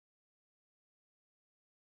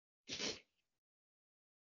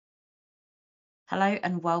Hello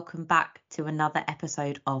and welcome back to another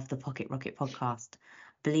episode of the Pocket Rocket podcast. I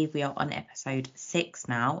believe we are on episode 6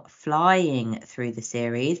 now, flying through the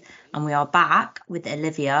series, and we are back with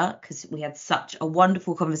Olivia because we had such a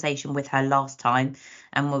wonderful conversation with her last time,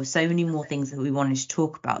 and there were so many more things that we wanted to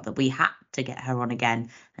talk about that we had to get her on again,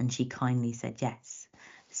 and she kindly said yes.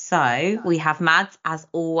 So we have Mads, as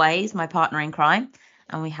always, my partner in crime,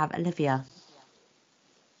 and we have Olivia.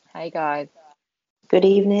 Hey guys. Good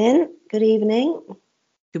evening. Good evening.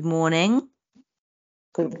 Good morning.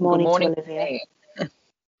 Good morning to Olivia.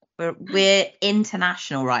 We're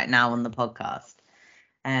international right now on the podcast.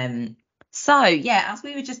 So yeah, as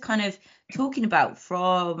we were just kind of talking about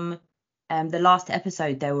from the last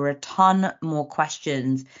episode, there were a ton more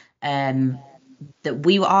questions that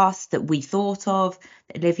we were asked, that we thought of.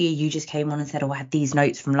 Olivia, you just came on and said, "Oh, I had these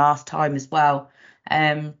notes from last time as well."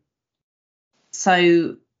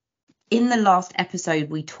 So in the last episode,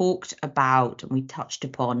 we talked about and we touched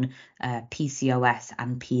upon PCOS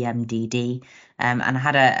and PMDD. And I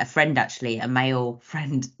had a friend, actually, a male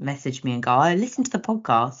friend, message me and go, I listened to the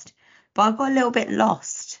podcast, but I got a little bit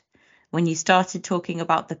lost when you started talking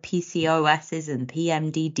about the PCOSs and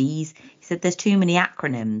PMDDs. He said there's too many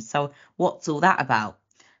acronyms. So what's all that about?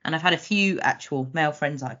 And I've had a few actual male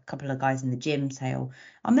friends, like a couple of guys in the gym, say, oh,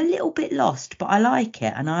 I'm a little bit lost, but I like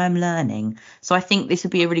it and I am learning. So I think this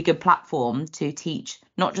would be a really good platform to teach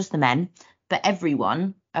not just the men, but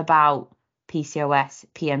everyone about PCOS,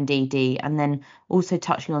 PMDD, and then also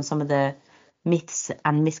touching on some of the myths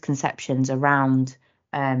and misconceptions around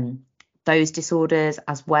those disorders,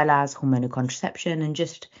 as well as hormonal contraception and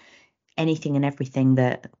just anything and everything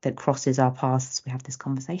that crosses our paths as we have this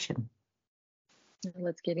conversation.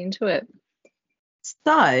 Let's get into it.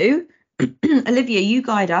 So, Olivia, you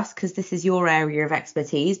guide us because this is your area of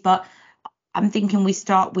expertise, but I'm thinking we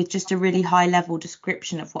start with just a really high level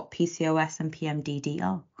description of what PCOS and PMDD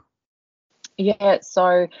are. Yeah,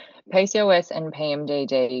 so PCOS and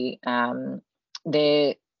PMDD,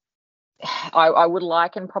 I would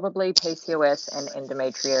liken probably PCOS and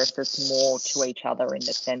endometriosis more to each other in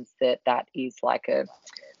the sense that is like a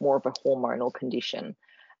more of a hormonal condition,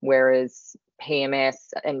 whereas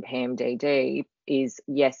PMS and PMDD is,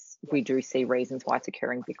 yes, we do see reasons why it's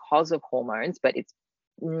occurring because of hormones, but it's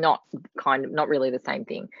not really the same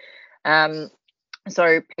thing.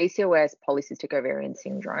 So PCOS, polycystic ovarian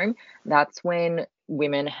syndrome, that's when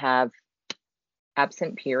women have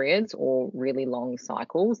absent periods or really long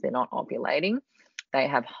cycles. They're not ovulating. They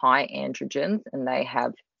have high androgens and they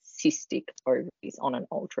have cystic ovaries on an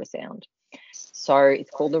ultrasound. So it's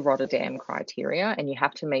called the Rotterdam criteria, and you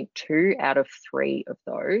have to meet 2 out of 3 of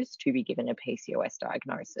those to be given a PCOS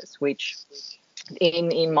diagnosis, which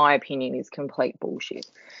in my opinion is complete bullshit.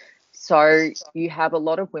 So you have a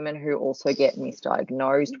lot of women who also get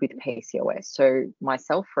misdiagnosed with PCOS. So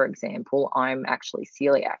myself, for example, I'm actually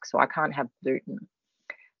celiac, so I can't have gluten.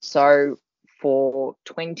 So for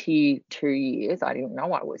 22 years, I didn't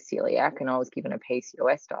know I was celiac, and I was given a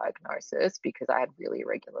PCOS diagnosis because I had really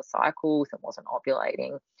irregular cycles and wasn't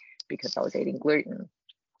ovulating because I was eating gluten.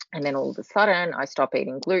 And then all of a sudden, I stopped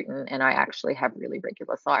eating gluten and I actually have really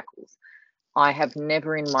regular cycles. I have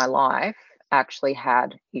never in my life actually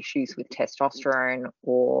had issues with testosterone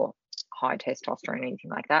or high testosterone,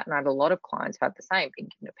 anything like that. And I have a lot of clients who have the same, being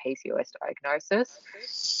given a PCOS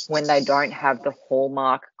diagnosis when they don't have the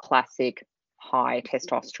hallmark classic high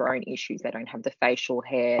testosterone issues. They don't have the facial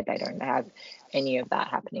hair. They don't have any of that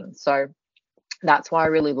happening. So that's why I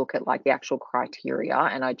really look at like the actual criteria,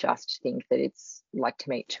 and I just think that it's like to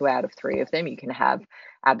meet 2 out of 3 of them. You can have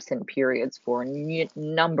absent periods for a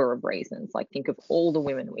number of reasons. Like think of all the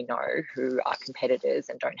women we know who are competitors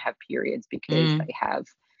and don't have periods because they have,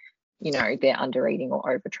 they're under eating or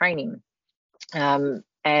overtraining.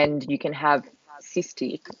 And you can have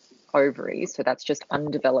cystic ovaries, so that's just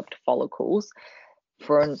undeveloped follicles,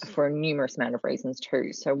 for a numerous amount of reasons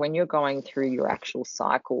too. So when you're going through your actual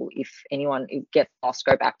cycle, if anyone gets lost,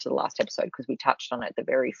 go back to the last episode because we touched on it at the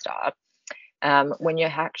very start. When you're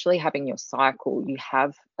actually having your cycle, you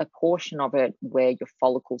have a portion of it where your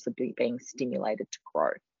follicles are being stimulated to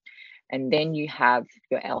grow. And then you have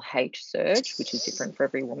your LH surge, which is different for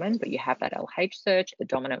every woman, but you have that LH surge, the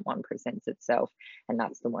dominant one presents itself, and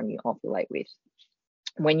that's the one you ovulate with.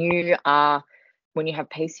 When you have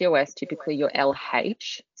PCOS, typically your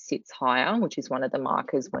LH sits higher, which is one of the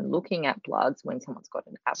markers when looking at bloods. When someone's got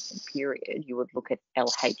an absent period, you would look at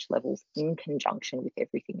LH levels in conjunction with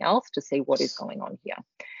everything else to see what is going on here.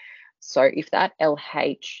 So if that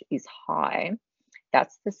LH is high,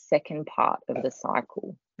 that's the second part of the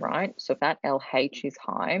cycle. right? So if that LH is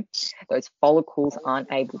high, those follicles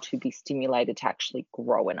aren't able to be stimulated to actually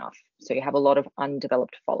grow enough. So you have a lot of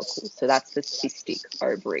undeveloped follicles. So that's the cystic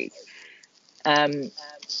ovaries.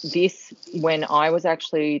 When I was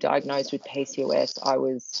actually diagnosed with PCOS, I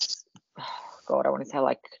was, I want to say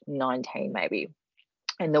like 19 maybe.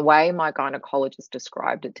 And the way my gynecologist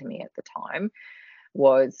described it to me at the time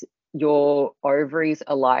was your ovaries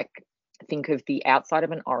are like, think of the outside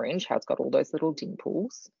of an orange, how it's got all those little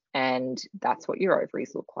dimples, and that's what your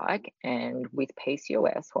ovaries look like. And with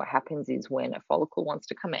PCOS, what happens is when a follicle wants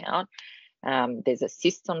to come out, there's a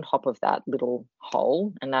cyst on top of that little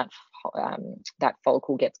hole, and that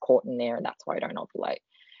follicle gets caught in there, and that's why I don't ovulate.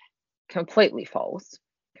 Completely false.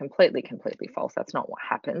 Completely false. That's not what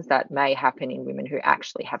happens. That may happen in women who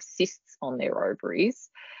actually have cysts on their ovaries,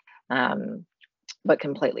 but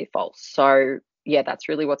completely false. So yeah, that's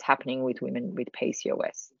really what's happening with women with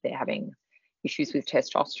PCOS. They're having issues with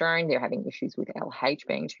testosterone. They're having issues with LH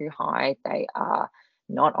being too high. They are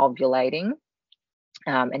not ovulating,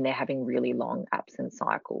 and they're having really long absent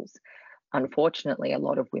cycles. Unfortunately, a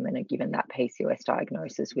lot of women are given that PCOS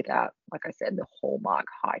diagnosis without, like I said, the hallmark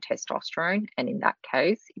high testosterone. And in that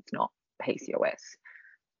case, it's not PCOS.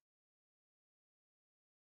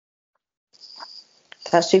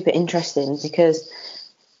 That's super interesting, because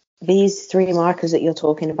these three markers that you're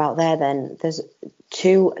talking about there, then there's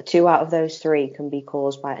two out of those three can be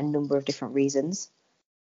caused by a number of different reasons.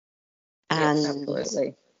 And yes,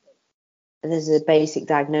 absolutely. There's a basic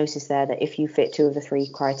diagnosis there that if you fit two of the three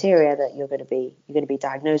criteria, that you're going to be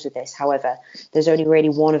diagnosed with this. However, there's only really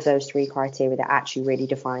one of those three criteria that actually really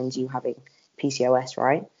defines you having PCOS,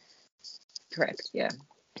 right? Correct. Yeah.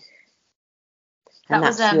 And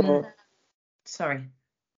that that's was sorry.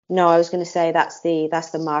 No, I was going to say that's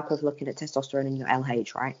the mark of looking at testosterone in your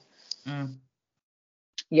LH, right? Mm.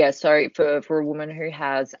 Yeah, so for a woman who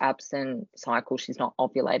has absent cycles, she's not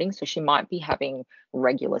ovulating. So she might be having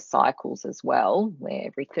regular cycles as well, where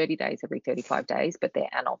every 30 days, every 35 days, but they're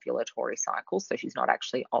anovulatory cycles. So she's not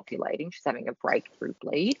actually ovulating. She's having a breakthrough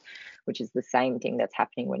bleed, which is the same thing that's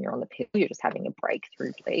happening when you're on the pill. You're just having a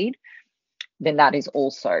breakthrough bleed. Then that is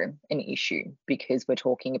also an issue, because we're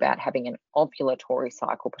talking about having an ovulatory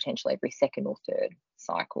cycle potentially every second or third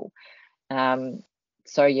cycle.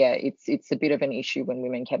 So yeah, it's a bit of an issue when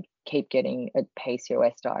women keep getting a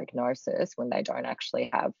PCOS diagnosis when they don't actually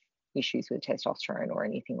have issues with testosterone or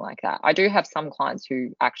anything like that. I do have some clients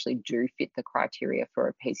who actually do fit the criteria for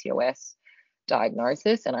a PCOS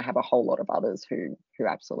diagnosis, and I have a whole lot of others who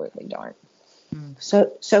absolutely don't.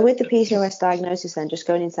 So with the PCOS diagnosis, then just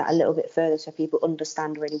going into that a little bit further so people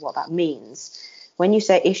understand really what that means. When you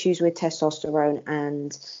say issues with testosterone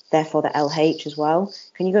and therefore the LH as well,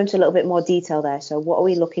 can you go into a little bit more detail there? So what are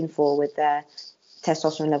we looking for with their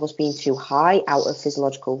testosterone levels being too high, out of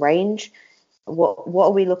physiological range? What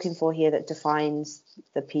are we looking for here that defines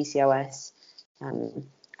the PCOS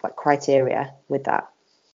criteria with that?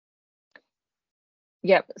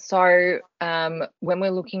 Yep. So when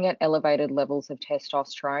we're looking at elevated levels of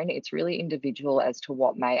testosterone, it's really individual as to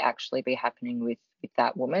what may actually be happening with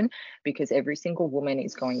that woman, because every single woman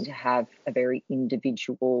is going to have a very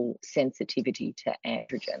individual sensitivity to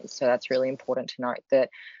androgens. So that's really important to note, that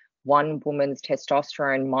one woman's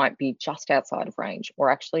testosterone might be just outside of range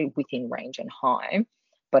or actually within range and high,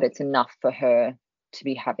 but it's enough for her to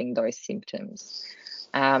be having those symptoms.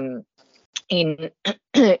 In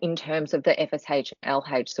terms of the FSH and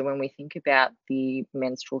LH, so when we think about the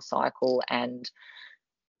menstrual cycle and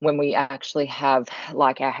when we actually have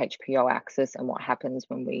like our HPO axis and what happens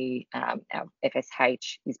when our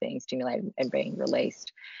FSH is being stimulated and being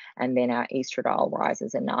released, and then our estradiol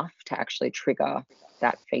rises enough to actually trigger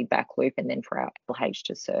that feedback loop and then for our LH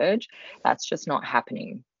to surge, that's just not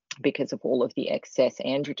happening because of all of the excess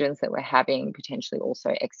androgens that we're having, potentially also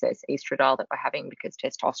excess estradiol that we're having, because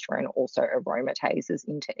testosterone also aromatazes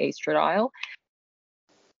into estradiol.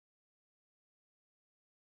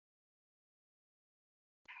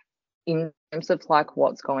 In terms of like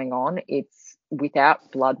what's going on, it's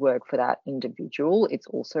without blood work for that individual, it's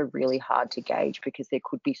also really hard to gauge, because there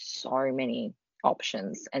could be so many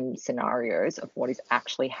options and scenarios of what is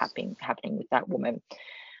actually happening with that woman.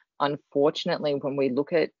 Unfortunately, when we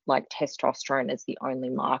look at like testosterone as the only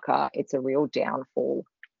marker, it's a real downfall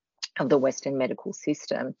of the Western medical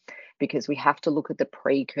system, because we have to look at the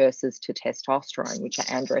precursors to testosterone, which are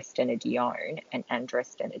androstenedione and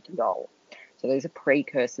androstenediol. So those are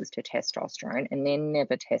precursors to testosterone, and they're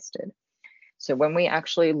never tested. So when we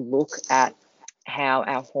actually look at how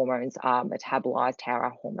our hormones are metabolized, how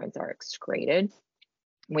our hormones are excreted,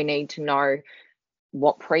 we need to know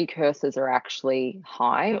what precursors are actually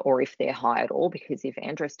high, or if they're high at all, because if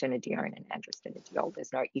androstenedione and androstenediol,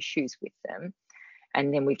 there's no issues with them,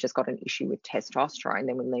 and then we've just got an issue with testosterone,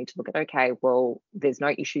 then we need to look at, okay, well, there's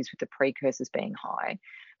no issues with the precursors being high,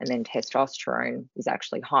 and then testosterone is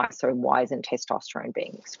actually high. So why isn't testosterone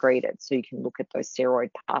being excreted? So you can look at those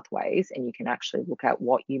steroid pathways, and you can actually look at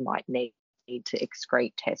what you might need to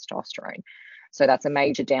excrete testosterone. So that's a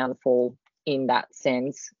major downfall in that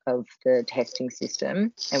sense of the testing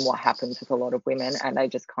system, and what happens with a lot of women, and they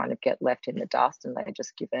just kind of get left in the dust, and they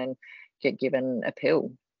just get given a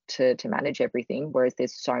pill to manage everything, whereas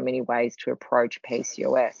there's so many ways to approach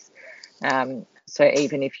PCOS. So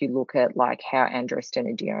even if you look at like how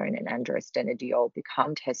androstenedione and androstenediol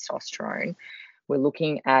become testosterone, we're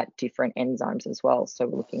looking at different enzymes as well. So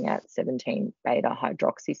we're looking at 17-beta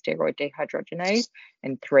hydroxysteroid dehydrogenase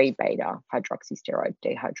and 3-beta hydroxysteroid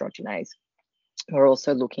dehydrogenase. We're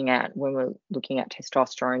also looking at, when we're looking at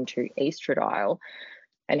testosterone to estradiol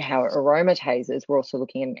and how it aromatases, we're also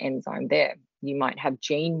looking at an enzyme there. You might have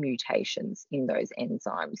gene mutations in those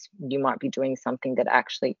enzymes. You might be doing something that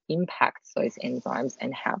actually impacts those enzymes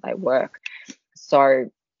and how they work.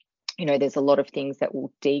 So, you know, there's a lot of things that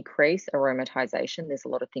will decrease aromatization. There's a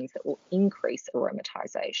lot of things that will increase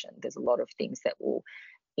aromatization. There's a lot of things that will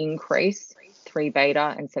increase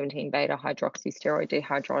 3-beta and 17-beta hydroxysteroid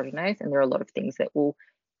dehydrogenase, and there are a lot of things that will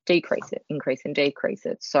decrease it, increase and decrease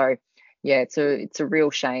it. So yeah, it's a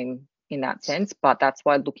real shame in that sense, but that's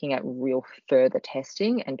why looking at real further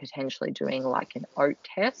testing and potentially doing like an OAT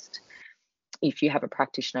test, if you have a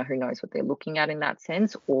practitioner who knows what they're looking at in that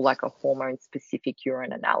sense, or like a hormone specific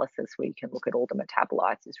urine analysis where you can look at all the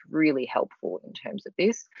metabolites, is really helpful in terms of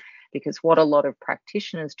this. Because what a lot of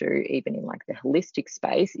practitioners do, even in like the holistic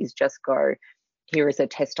space, is just go, here is a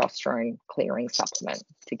testosterone clearing supplement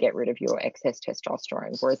to get rid of your excess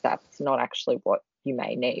testosterone, whereas that's not actually what you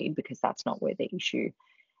may need, because that's not where the issue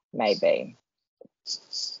may be.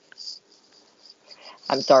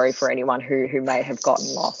 I'm sorry for anyone who may have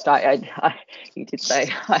gotten lost. You did say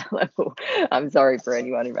high level. I'm sorry for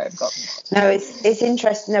anyone who may have gotten lost. No, it's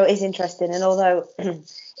interesting. No, it is interesting, and although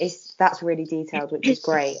that's really detailed, which is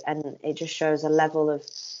great, and it just shows the level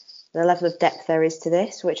of depth there is to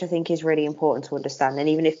this, which I think is really important to understand. And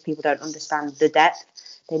even if people don't understand the depth,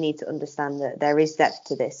 they need to understand that there is depth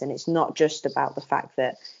to this, and it's not just about the fact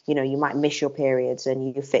that, you know, you might miss your periods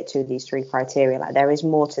and you fit to these 3 criteria. Like, there is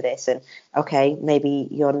more to this, and okay, maybe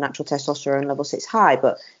your natural testosterone level sits high,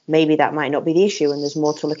 but maybe that might not be the issue, and there's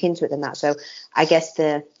more to look into it than that. So I guess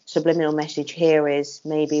the subliminal message here is,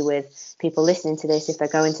 maybe with people listening to this, if they're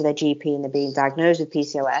going to their GP and they're being diagnosed with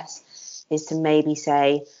PCOS, is to maybe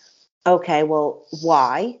say, okay, well,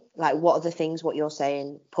 why? Like, what are the things, what you're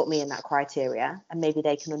saying, put me in that criteria? And maybe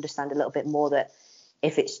they can understand a little bit more that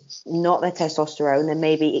if it's not their testosterone, then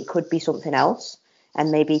maybe it could be something else,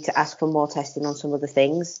 and maybe to ask for more testing on some other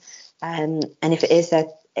things. And if it is their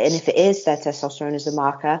testosterone as the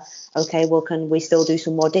marker, okay, well, can we still do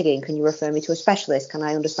some more digging? Can you refer me to a specialist? Can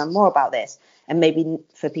I understand more about this? And maybe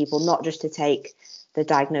for people not just to take the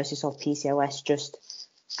diagnosis of PCOS just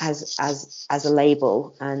as a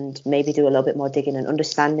label, and maybe do a little bit more digging and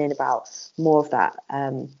understanding about more of that,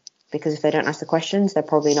 because if they don't ask the questions, they're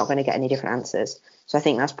probably not going to get any different answers. So I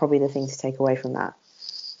think that's probably the thing to take away from that.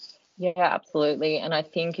 Yeah, absolutely. And I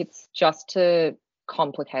think it's just to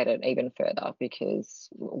complicate it even further, because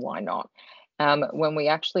why not? When we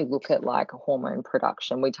actually look at like hormone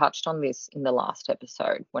production, we touched on this in the last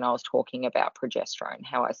episode when I was talking about progesterone,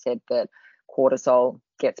 how I said that cortisol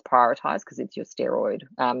gets prioritized because it's your steroid,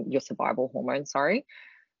 your survival hormone, sorry.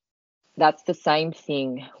 That's the same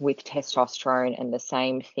thing with testosterone, and the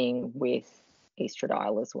same thing with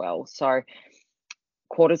estradiol as well. So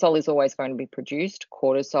cortisol is always going to be produced.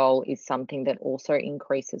 Cortisol is something that also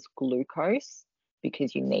increases glucose,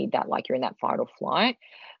 because you need that, like you're in that fight or flight.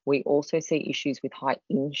 We also see issues with high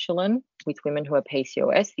insulin with women who are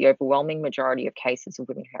PCOS. The overwhelming majority of cases of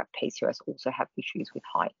women who have PCOS also have issues with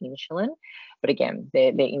high insulin. But again,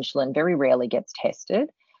 their insulin very rarely gets tested,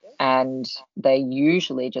 and they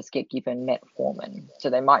usually just get given metformin. So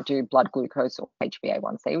they might do blood glucose or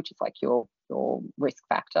HbA1c, which is like your risk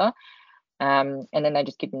factor. And then they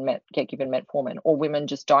just get given metformin. Or women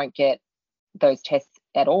just don't get those tests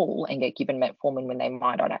at all and get given metformin when they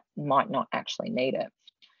might not actually need it.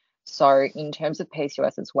 So in terms of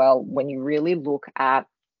PCOS as well, when you really look at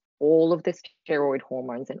all of the steroid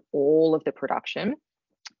hormones and all of the production,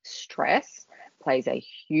 stress plays a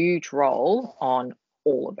huge role on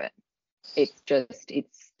all of it.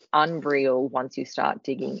 It's unreal once you start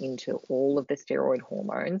digging into all of the steroid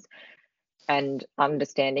hormones. and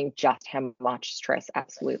understanding just how much stress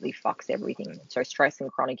absolutely fucks everything. So stress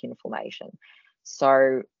and chronic inflammation.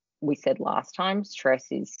 So we said last time, stress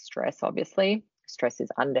is stress, obviously. Stress is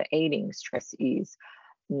under eating. Stress is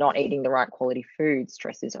not eating the right quality food.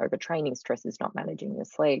 Stress is overtraining. Stress is not managing your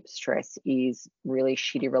sleep. Stress is really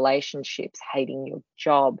shitty relationships, hating your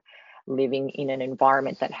job, living in an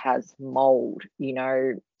environment that has mold,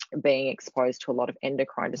 being exposed to a lot of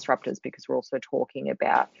endocrine disruptors, because we're also talking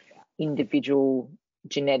about individual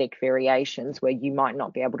genetic variations where you might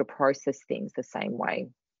not be able to process things the same way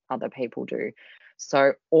other people do.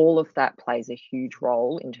 So all of that plays a huge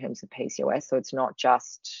role in terms of PCOS. So it's not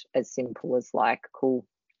just as simple as like, cool,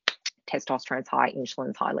 testosterone's high,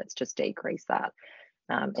 insulin's high, let's just decrease that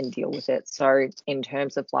and deal with it. So in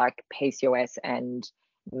terms of like PCOS and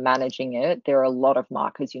managing it, there are a lot of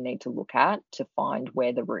markers you need to look at to find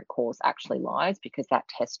where the root cause actually lies, because that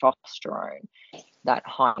testosterone, that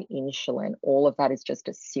high insulin, all of that is just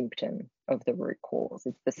a symptom of the root cause.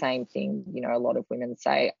 It's the same thing, a lot of women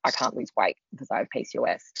say, I can't lose weight because I have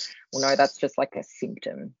PCOS. Well, no, that's just like a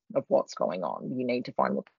symptom of what's going on. You need to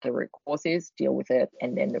find what the root cause is, deal with it,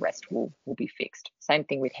 and then the rest will be fixed. Same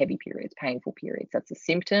thing with heavy periods, painful periods. That's a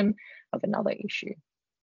symptom of another issue.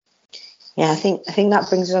 Yeah, I think that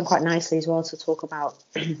brings us on quite nicely as well to talk about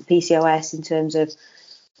PCOS in terms of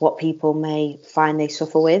what people may find they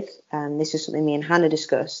suffer with. This is something me and Hannah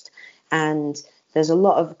discussed, and there's a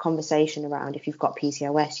lot of conversation around if you've got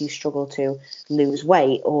PCOS, you struggle to lose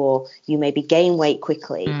weight, or you maybe gain weight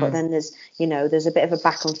quickly. But then there's a bit of a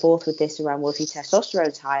back and forth with this around, well, if your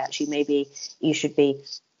testosterone's high, actually maybe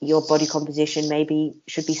your body composition maybe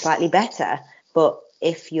should be slightly better. But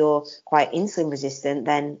if you're quite insulin resistant,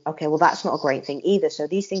 then okay, well, that's not a great thing either. So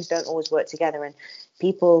these things don't always work together, and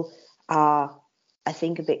people are, I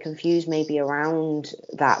think, a bit confused maybe around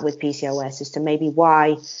that with PCOS as to maybe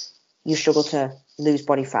why you struggle to lose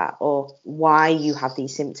body fat or why you have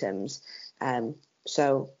these symptoms.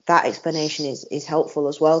 So that explanation is helpful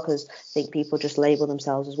as well, because I think people just label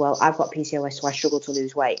themselves as, well, I've got PCOS, so I struggle to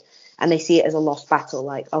lose weight. And they see it as a lost battle,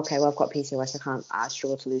 like, okay, well, I've got PCOS, I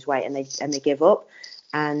struggle to lose weight, and they give up.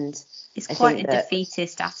 And it's quite a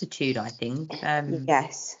defeatist attitude, I think.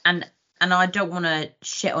 Yes. And I don't want to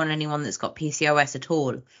shit on anyone that's got PCOS at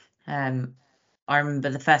all. I remember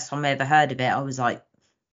the first time I ever heard of it, I was like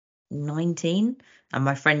 19, and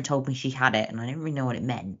my friend told me she had it, and I didn't really know what it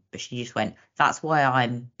meant, but she just went, that's why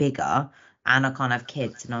I'm bigger and I can't have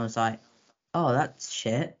kids. And I was like, oh, that's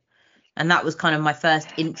shit. And that was kind of my first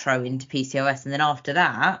intro into PCOS. And then after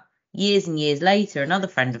that, years and years later, another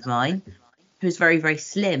friend of mine who was very, very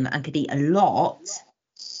slim and could eat a lot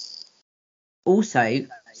also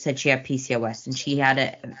said she had PCOS, and she had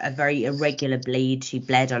a very irregular bleed. She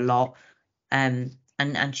bled a lot, and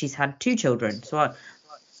she's had 2 children. So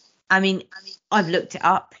I mean, I've looked it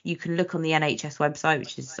up. You can look on the NHS website,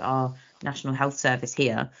 which is our National Health Service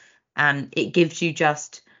here, and it gives you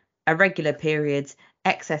just irregular periods,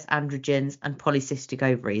 excess androgens, and polycystic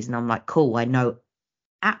ovaries. And I'm like, cool, I know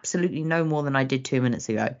absolutely no more than I did 2 minutes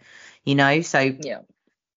ago, So yeah,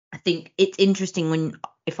 I think it's interesting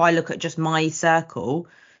if I look at just my circle,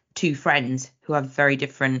 2 friends who have very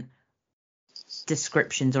different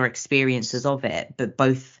descriptions or experiences of it, but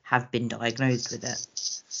both have been diagnosed with it.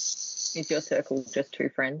 Is your circle just 2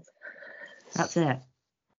 friends? That's it.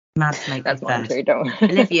 Mad to make That's mine third. too, don't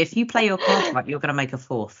Olivia, if you play your cards right, you're going to make a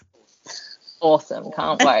 4th. Awesome,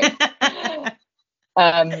 can't wait.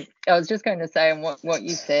 I was just going to say, and what you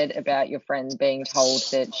said about your friend being told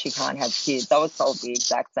that she can't have kids, I was told the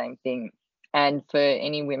exact same thing. And for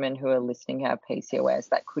any women who are listening who have PCOS,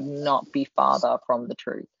 that could not be farther from the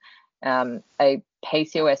truth. A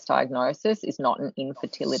PCOS diagnosis is not an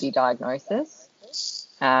infertility diagnosis.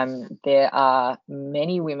 There are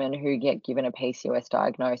many women who get given a PCOS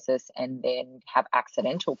diagnosis and then have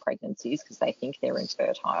accidental pregnancies because they think they're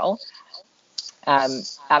infertile.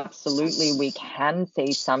 Absolutely, we can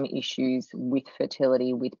see some issues with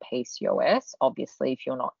fertility with PCOS. Obviously, if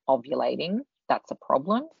you're not ovulating, that's a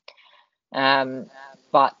problem.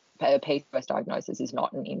 But a PCOS diagnosis is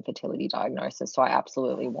not an infertility diagnosis. So I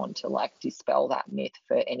absolutely want to dispel that myth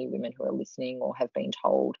for any women who are listening or have been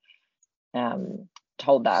told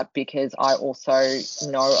that, because I also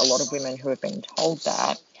know a lot of women who have been told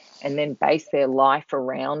that and then base their life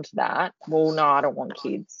around that. Well, no, I don't want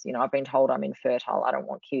kids. I've been told I'm infertile, I don't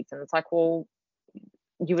want kids. And it's like, well,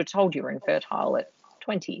 you were told you were infertile at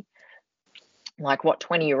 20. Like, what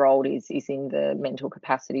 20-year-old is in the mental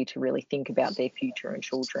capacity to really think about their future and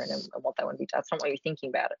children and what they want to be. That's not what you're thinking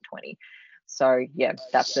about at 20. So yeah,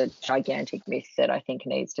 that's a gigantic myth that I think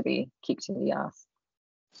needs to be kicked in the ass.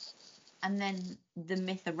 And then the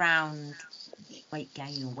myth around weight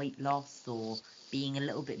gain or weight loss or being a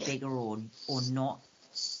little bit bigger or not,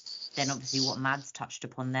 then obviously what Mads touched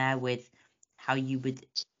upon there with how you would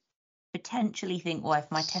potentially think, well,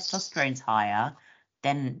 if my testosterone's higher,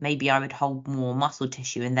 then maybe I would hold more muscle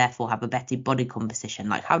tissue and therefore have a better body composition.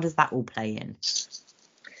 Like, how does that all play in?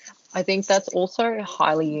 I think that's also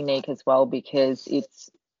highly unique as well, because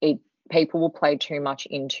people will play too much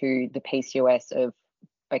into the PCOS of,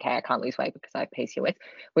 okay, I can't lose weight because I have PCOS.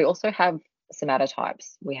 We also have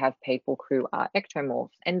somatotypes. We have people who are ectomorphs,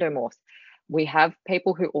 endomorphs. We have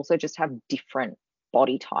people who also just have different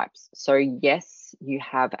body types. So yes, you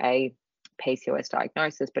have a PCOS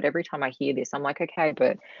diagnosis, but every time I hear this, I'm like, okay,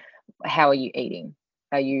 but how are you eating?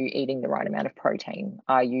 Are you eating the right amount of protein?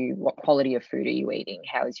 What quality of food are you eating?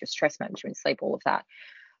 How is your stress management, sleep, all of that?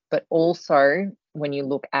 But also when you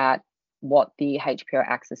look at what the HPO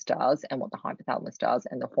axis does and what the hypothalamus does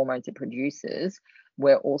and the hormones it produces,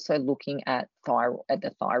 we're also looking at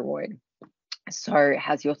the thyroid. So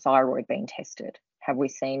has your thyroid been tested? Have we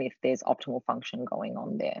seen if there's optimal function going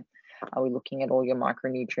on there? Are we looking at all your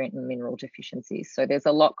micronutrient and mineral deficiencies? So there's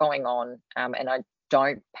a lot going on, and I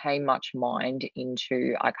don't pay much mind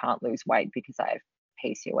into I can't lose weight because I have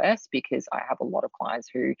PCOS, because I have a lot of clients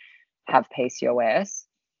who have PCOS.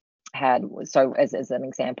 So as an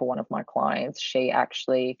example, one of my clients, she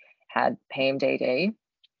actually had PMDD,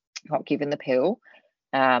 got given the pill,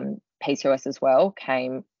 PCOS as well,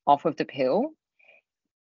 came off of the pill,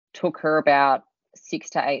 took her about 6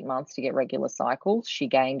 to 8 months to get regular cycles. She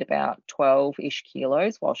gained about 12-ish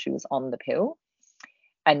kilos while she was on the pill.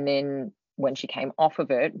 And then when she came off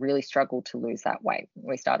of it, really struggled to lose that weight.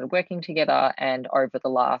 We started working together, and over the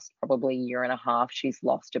last probably year and a half, she's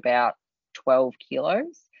lost about 12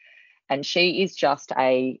 kilos. And she is just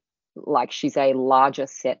she's a larger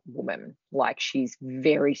set woman. Like, she's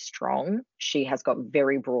very strong. She has got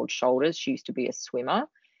very broad shoulders. She used to be a swimmer.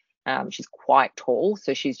 She's quite tall.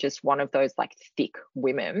 So she's just one of those like thick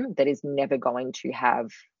women that is never going to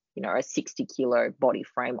have, a 60 kilo body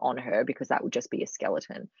frame on her, because that would just be a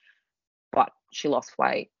skeleton. But she lost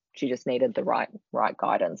weight. She just needed the right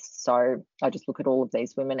guidance. So I just look at all of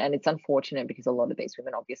these women, and it's unfortunate because a lot of these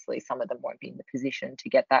women, obviously, some of them won't be in the position to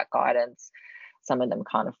get that guidance. Some of them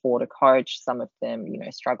can't afford a coach. Some of them,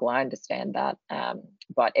 struggle. I understand that.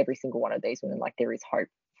 But every single one of these women, like, there is hope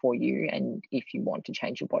for you. And if you want to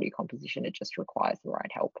change your body composition, it just requires the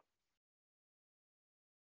right help.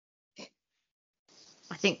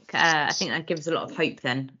 I think that gives a lot of hope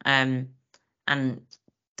then, and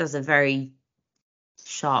does a very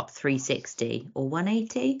sharp 360 or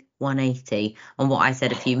 180 on what I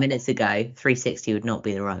said a few minutes ago. 360 would not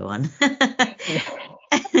be the right one.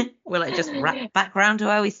 We'll just wrap back around to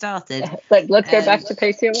where we started. Let's go back to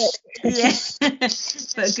PCOS. Yeah.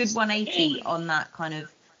 But a good 180 on that kind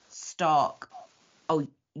of stark,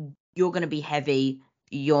 you're going to be heavy,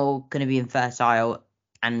 you're going to be infertile,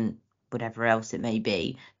 and whatever else it may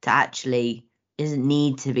be, to actually doesn't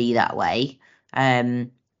need to be that way.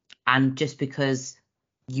 And just because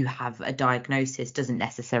you have a diagnosis doesn't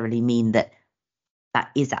necessarily mean that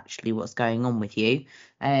is actually what's going on with you.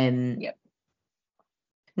 Yep.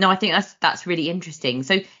 No, I think that's really interesting.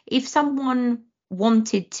 So if someone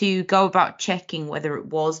wanted to go about checking whether it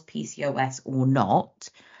was PCOS or not,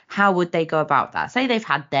 how would they go about that? Say they've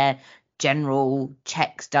had their general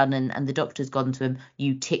checks done and the doctor's gone to them,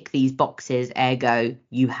 you tick these boxes, ergo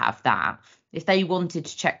you have that. If they wanted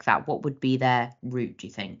to check that, what would be their route, do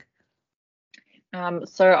you think?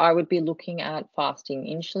 So I would be looking at fasting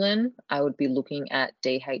insulin. I would be looking at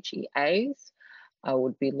DHEAs. I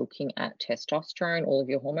would be looking at testosterone, all of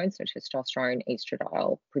your hormones, so testosterone,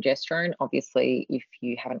 estradiol, progesterone. Obviously, if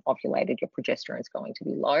you haven't ovulated, your progesterone is going to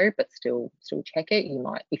be low, but still check it. You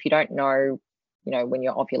might, if you don't know, when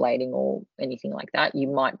you're ovulating or anything like that, you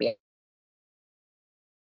might be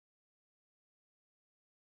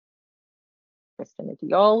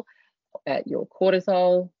estradiol, at your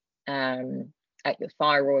cortisol, at your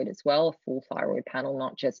thyroid as well, a full thyroid panel,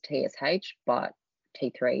 not just TSH, but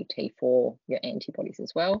T3, T4, your antibodies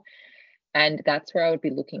as well. And that's where I would be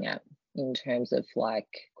looking at in terms of like,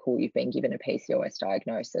 cool, you've been given a PCOS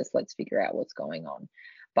diagnosis, let's figure out what's going on.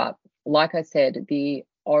 But like I said, the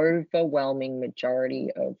overwhelming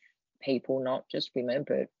majority of people, not just women,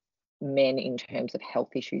 but men in terms of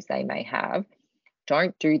health issues they may have,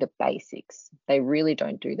 don't do the basics. They really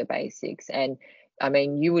don't do the basics. And I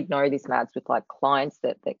mean, you would know this, Mads, with like clients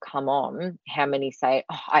that come on, how many say,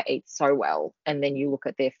 I eat so well. And then you look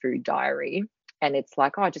at their food diary and it's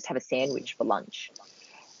like, I just have a sandwich for lunch.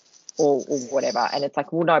 or whatever. And it's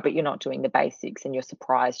like, well, no, but you're not doing the basics and you're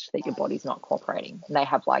surprised that your body's not cooperating. And they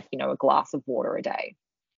have like, you know, a glass of water a day.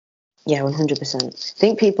 Yeah, 100%. I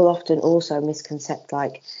think people often also misconcept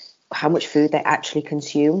like how much food they actually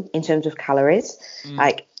consume in terms of calories.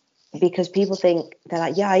 Like, because people think they're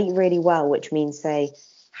like, yeah, I eat really well, which means they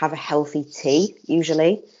have a healthy tea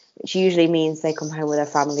usually, which usually means they come home with their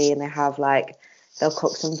family and they have like, they'll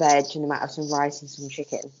cook some veg and they might have some rice and some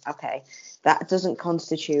chicken. Okay, that doesn't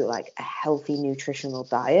constitute like a healthy nutritional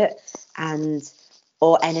diet and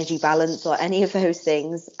or energy balance or any of those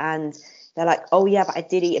things. And they're like, oh yeah, but I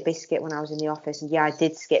did eat a biscuit when I was in the office, and yeah, I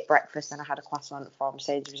did skip breakfast and I had a croissant from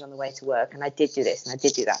Sainsbury's on the way to work, and I did do this and I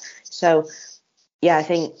did do that. So yeah, I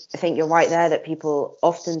think you're right there, that people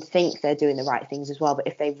often think they're doing the right things as well, but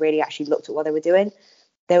if they really actually looked at what they were doing,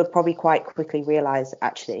 they would probably quite quickly realize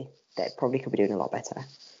actually they probably could be doing a lot better.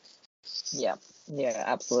 Yeah,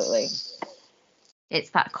 absolutely.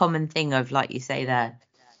 It's that common thing of, like you say there,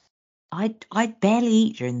 I barely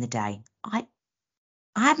eat during the day. I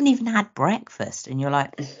haven't even had breakfast, and you're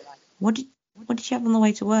like, what did you have on the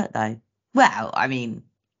way to work though? Well, I mean,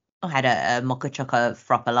 I had a mocha chocolate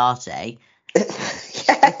frappa latte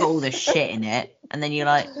with all the shit in it, and then you're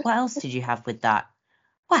like, what else did you have with that?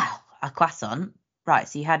 Well, a croissant. Right,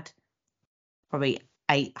 so you had probably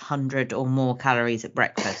 800 or more calories at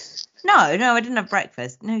breakfast. No, I didn't have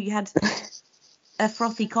breakfast. No, you had a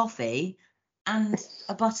frothy coffee and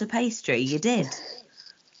a butter pastry. You did.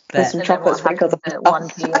 There's some chocolate sprinkled at 1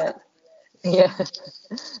 p.m. Yeah.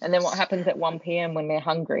 And then what happens at 1 p.m. when they're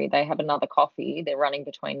hungry? They have another coffee. They're running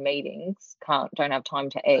between meetings. Don't have time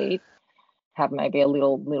to eat. Have maybe a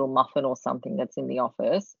little muffin or something that's in the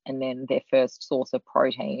office, and then their first source of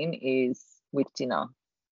protein is with dinner,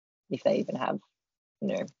 if they even have, you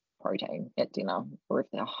know, protein at dinner, or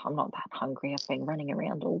if they're, I'm not that hungry, I've been running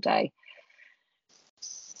around all day.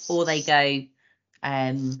 Or they go,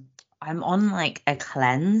 I'm on like a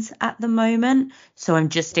cleanse at the moment, so I'm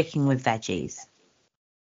just sticking with veggies.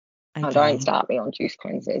 Okay. Oh, don't start me on juice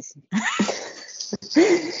cleanses.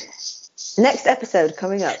 Next episode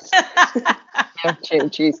coming up.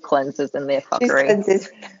 Juice cleanses and their fuckery. Juice cleanses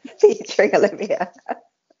featuring Olivia.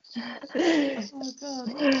 Oh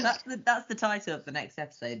god, that's the title of the next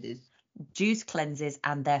episode, is Juice Cleanses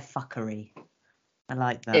and Their Fuckery. I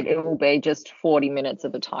like that. It will be just 40 minutes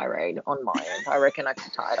of a tirade on my end. I reckon I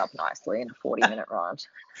could tie it up nicely in a 40-minute rant.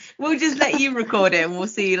 We'll just let you record it and we'll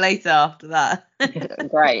see you later after that.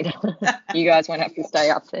 Great. You guys won't have to stay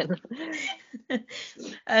up then.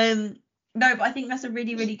 No, but I think that's a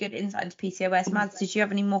really, really good insight into PCOS. Mads, did you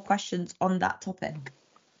have any more questions on that topic?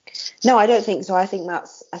 No, I don't think so. I think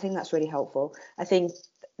that's really helpful. I think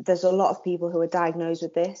there's a lot of people who are diagnosed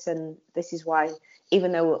with this, and this is why,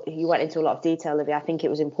 even though you went into a lot of detail, Olivia, I think it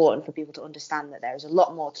was important for people to understand that there is a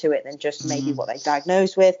lot more to it than just maybe what they're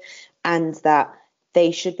diagnosed with, and that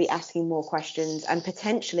they should be asking more questions. And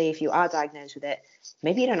potentially, if you are diagnosed with it,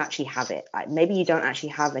 maybe you don't actually have it. Like, maybe you don't actually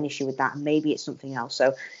have an issue with that. Maybe it's something else.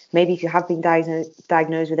 So maybe if you have been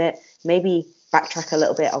diagnosed with it, maybe backtrack a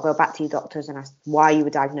little bit. I'll go back to your doctors and ask why you were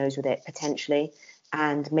diagnosed with it potentially,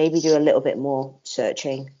 and maybe do a little bit more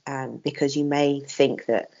searching, because you may think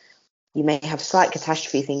that you may have slight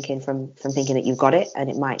catastrophe thinking from thinking that you've got it, and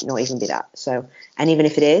it might not even be that. So, and even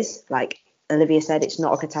if it is, like Olivia said, it's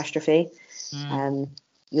not a catastrophe.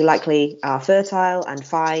 You likely are fertile and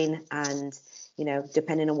fine, and you know,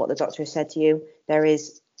 depending on what the doctor has said to you, there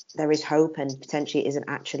is hope, and potentially it isn't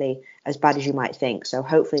actually as bad as you might think. So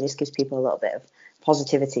hopefully this gives people a little bit of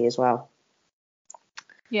positivity as well.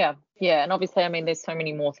 Yeah, and obviously, I mean, there's so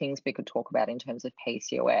many more things we could talk about in terms of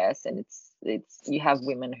PCOS, and it's you have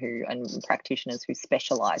women who and practitioners who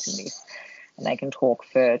specialize in this, and they can talk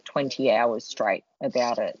for 20 hours straight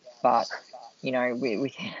about it, but you know,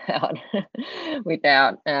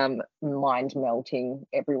 without mind melting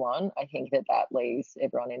everyone. I think that leaves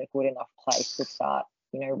everyone in a good enough place to start,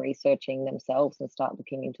 you know, researching themselves and start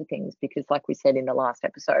looking into things, because like we said in the last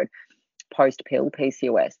episode, post-pill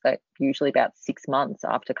PCOS, that usually about 6 months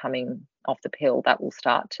after coming off the pill, that will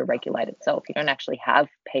start to regulate itself. You don't actually have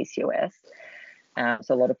PCOS.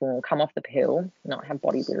 So a lot of women will come off the pill, not have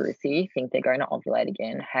body literacy, think they're going to ovulate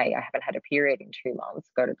again. Hey, I haven't had a period in 2 months.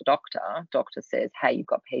 Go to the doctor. Doctor says, hey, you've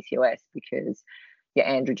got PCOS, because your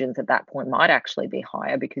androgens at that point might actually be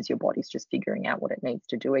higher because your body's just figuring out what it needs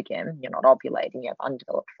to do again. You're not ovulating. You have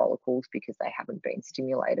undeveloped follicles because they haven't been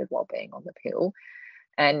stimulated while being on the pill.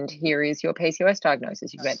 And here is your PCOS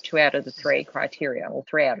diagnosis. You've met 2 out of the 3 criteria, or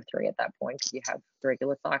 3 out of 3 at that point, because you have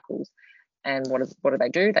regular cycles. And what do they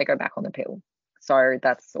do? They go back on the pill. So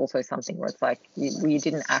that's also something where it's like you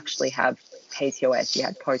didn't actually have PCOS, you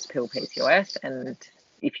had post-pill PCOS, and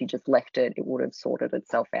if you just left it, it would have sorted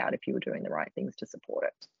itself out if you were doing the right things to support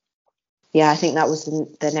it. Yeah, I think that was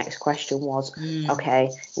the next question was, Mm. okay,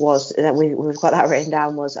 was that we've got that written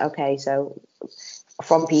down was, okay, so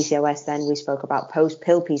from PCOS then we spoke about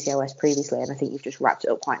post-pill PCOS previously, and I think you've just wrapped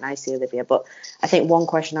it up quite nicely, Olivia. But I think one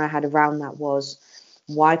question I had around that was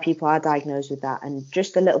why people are diagnosed with that, and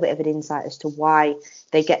just a little bit of an insight as to why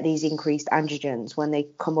they get these increased androgens when they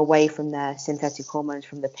come away from their synthetic hormones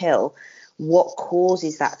from the pill. What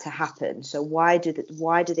causes that to happen? So why do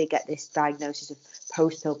they get this diagnosis of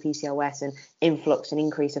post-pill PCOS and influx and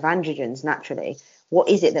increase of androgens naturally? What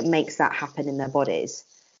is it that makes that happen in their bodies?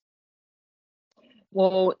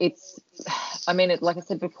 Well, like I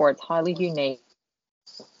said before, it's highly unique.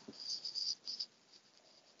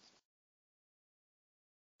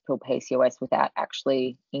 PCOS without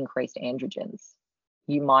actually increased androgens.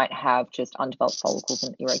 You might have just undeveloped follicles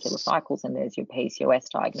and irregular cycles, and there's your PCOS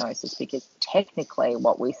diagnosis, because technically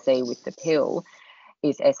what we see with the pill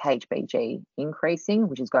is SHBG increasing,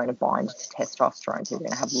 which is going to bind to testosterone. So you're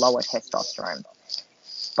going to have lower testosterone.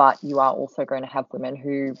 But you are also going to have women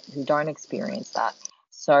who don't experience that.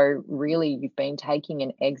 So really, you've been taking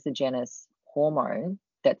an exogenous hormone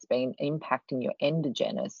that's been impacting your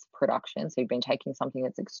endogenous production. So you've been taking something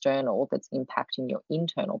that's external that's impacting your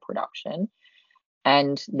internal production.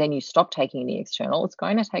 And then you stop taking the external. It's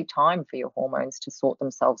going to take time for your hormones to sort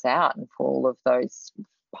themselves out and for all of those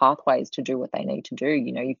pathways to do what they need to do.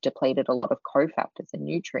 You know, you've depleted a lot of cofactors and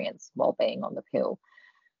nutrients while being on the pill.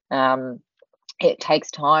 It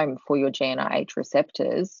takes time for your GnRH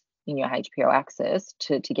receptors in your HPO axis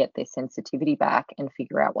to get their sensitivity back and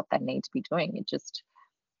figure out what they need to be doing. It just,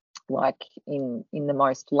 like in the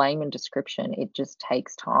most layman description, it just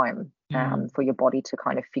takes time for your body to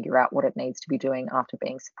kind of figure out what it needs to be doing after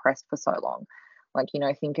being suppressed for so long. Like, you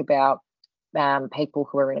know, think about people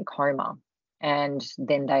who are in a coma and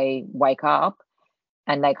then they wake up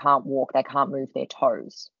and they can't walk, they can't move their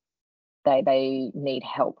toes. They need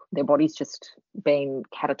help. Their body's just been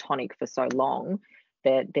catatonic for so long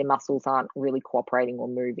that their muscles aren't really cooperating or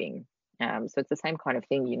moving. So it's the same kind of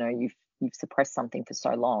thing. You know, you've suppressed something for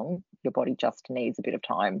so long, your body just needs a bit of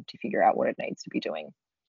time to figure out what it needs to be doing.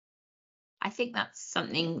 I think that's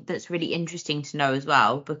something that's really interesting to know as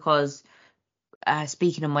well, because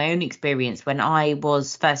speaking of my own experience, when I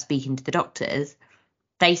was first speaking to the doctors,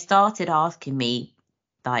 they started asking me,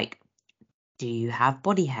 like, do you have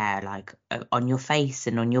body hair, like on your face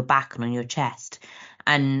and on your back and on your chest?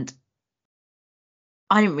 And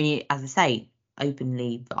I didn't really, as I say,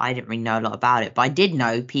 openly, I didn't really know a lot about it, but I did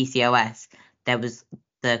know PCOS. There was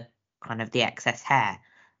the kind of the excess hair.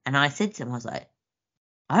 And I said to them, I was like,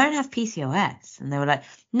 I don't have PCOS. And they were like,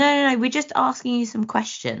 no, we're just asking you some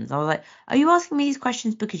questions. I was like, are you asking me these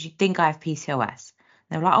questions because you think I have PCOS?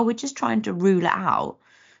 They were like, oh, we're just trying to rule it out.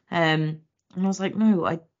 And I was like, no,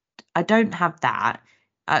 I don't have that.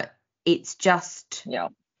 It's just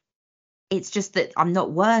that I'm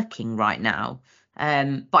not working right now.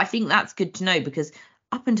 But I think that's good to know, because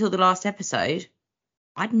up until the last episode,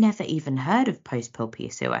 I'd never even heard of post-pill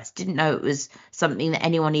PCOS. Didn't know it was something that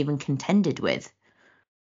anyone even contended with.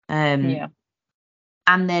 And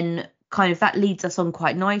then kind of that leads us on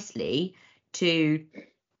quite nicely to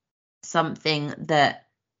something that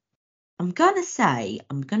I'm going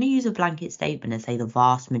to use a blanket statement and say the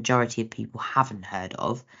vast majority of people haven't heard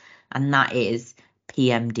of, and that is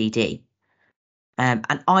PMDD. And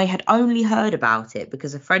I had only heard about it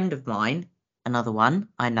because a friend of mine, another one,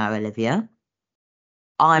 I know, Olivia,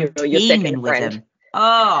 I'm teaming with him.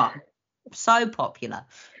 Oh, so popular.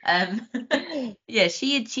 Yeah,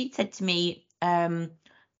 she'd said to me that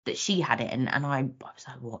she had it, and I was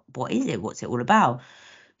like, what is it? What's it all about?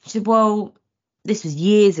 She said, well, this was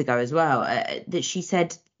years ago as well, that she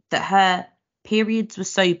said that her periods were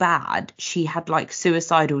so bad, she had like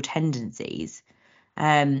suicidal tendencies.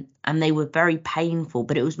 And they were very painful,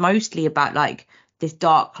 but it was mostly about like this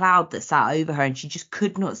dark cloud that sat over her, and she just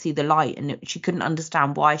could not see the light, and she couldn't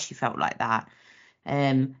understand why she felt like that.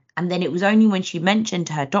 And then it was only when she mentioned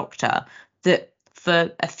to her doctor that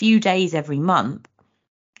for a few days every month,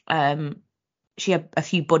 she had a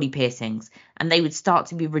few body piercings, and they would start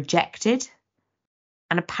to be rejected.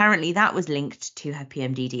 And apparently that was linked to her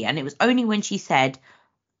PMDD. And it was only when she said,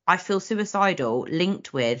 I feel suicidal,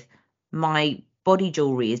 linked with my body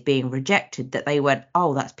jewelry is being rejected, that they went,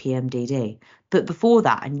 oh, that's PMDD. But before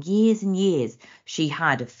that, and years, she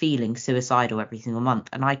had a feeling suicidal every single month.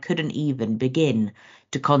 And I couldn't even begin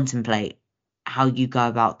to contemplate how you go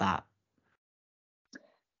about that.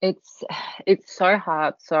 It's so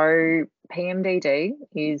hard. So PMDD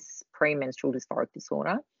is premenstrual dysphoric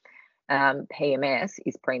disorder. PMS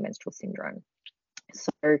is premenstrual syndrome.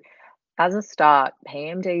 So as a start,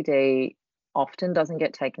 PMDD often doesn't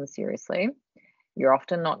get taken seriously. You're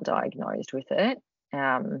often not diagnosed with it.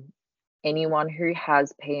 Anyone who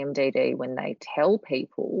has PMDD, when they tell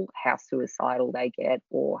people how suicidal they get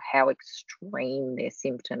or how extreme their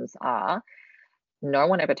symptoms are, no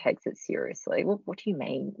one ever takes it seriously. Well, what do you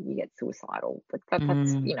mean you get suicidal? That's,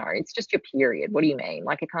 it's just your period. What do you mean?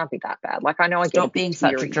 Like, it can't be that bad. Like, I know I get Stop being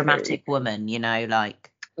such a dramatic woman,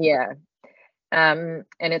 like. Yeah. And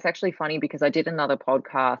it's actually funny because I did another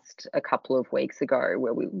podcast a couple of weeks ago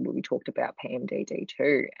where we talked about PMDD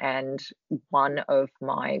too. And one of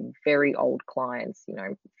my very old clients,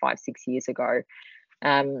 5-6 years ago,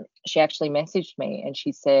 she actually messaged me and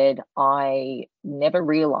she said, I never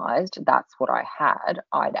realized that's what I had.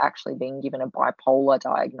 I'd actually been given a bipolar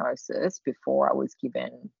diagnosis before I was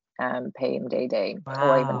given PMDD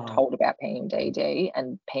or even told about PMDD.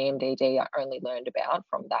 And PMDD I only learned about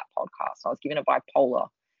from that podcast. I was given a bipolar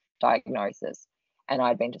diagnosis and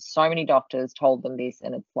I'd been to so many doctors, told them this,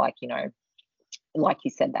 and it's like, like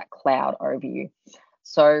you said, that cloud over you.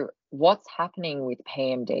 So what's happening with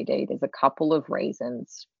PMDD? There's a couple of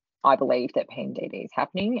reasons I believe that PMDD is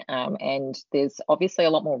happening, and there's obviously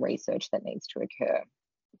a lot more research that needs to occur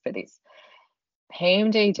for this.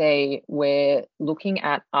 PMDD, we're looking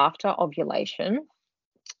at after ovulation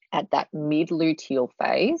at that mid-luteal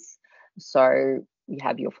phase. So you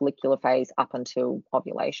have your follicular phase up until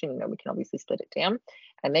ovulation. We can obviously split it down.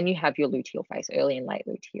 And then you have your luteal phase, early and late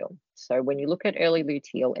luteal. So when you look at early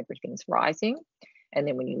luteal, everything's rising. And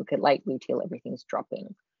then when you look at late luteal, everything's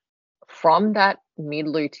dropping. From that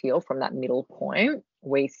mid-luteal, from that middle point,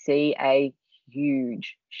 we see a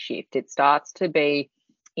huge shift. It starts to be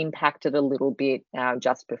impacted a little bit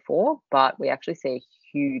just before, but we actually see a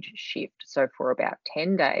huge shift. So for about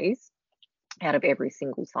 10 days out of every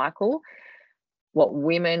single cycle, what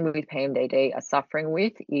women with PMDD are suffering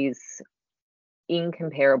with is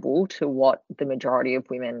incomparable to what the majority of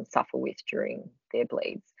women suffer with during their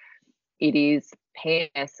bleeds. It is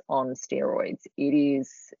PMS on steroids. It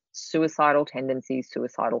is suicidal tendencies,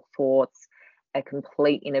 suicidal thoughts, a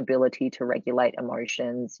complete inability to regulate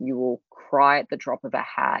emotions. You will cry at the drop of a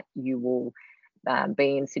hat. You will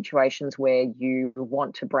be in situations where you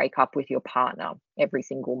want to break up with your partner every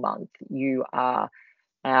single month. You are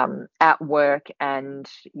at work and,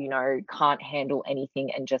 can't handle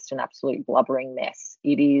anything and just an absolute blubbering mess.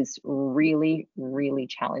 It is really, really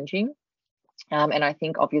challenging. And I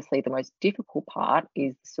think obviously the most difficult part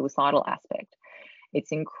is the suicidal aspect.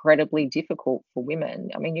 It's incredibly difficult for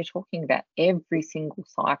women. I mean, you're talking about every single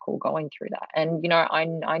cycle going through that. And,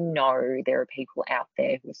 I know there are people out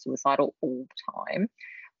there who are suicidal all the time,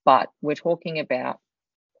 but we're talking about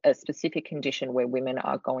a specific condition where women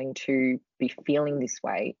are going to be feeling this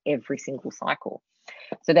way every single cycle.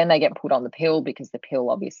 So then they get put on the pill because the pill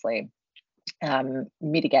obviously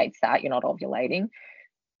mitigates that. You're not ovulating.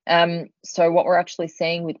 So what we're actually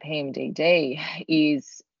seeing with PMDD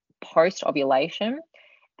is post-ovulation,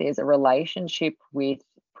 there's a relationship with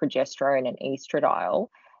progesterone and estradiol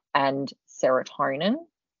and serotonin,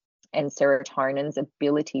 and serotonin's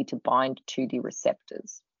ability to bind to the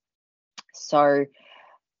receptors. So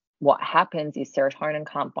what happens is serotonin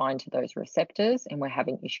can't bind to those receptors and we're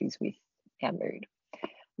having issues with our mood.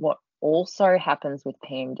 What also happens with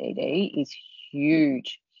PMDD is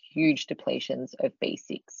huge depletions of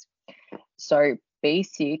B6. So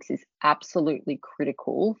B6 is absolutely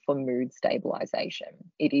critical for mood stabilization.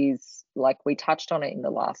 It is, like we touched on it in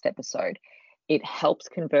the last episode, it helps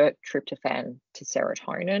convert tryptophan to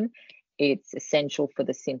serotonin. It's essential for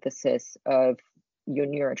the synthesis of your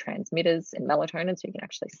neurotransmitters and melatonin so you can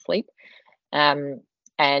actually sleep.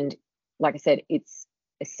 And like I said, it's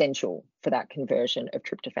essential for that conversion of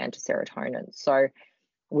tryptophan to serotonin. So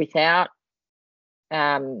without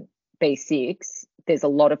B6, there's a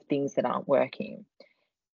lot of things that aren't working.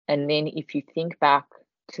 And then if you think back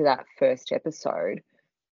to that first episode,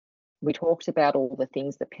 we talked about all the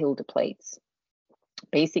things the pill depletes.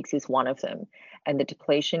 B6 is one of them, and the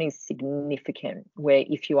depletion is significant, where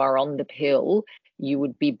if you are on the pill, you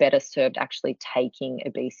would be better served actually taking a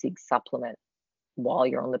B6 supplement while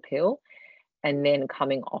you're on the pill. And then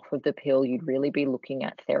coming off of the pill, you'd really be looking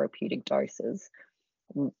at therapeutic doses.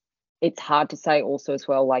 It's hard to say also as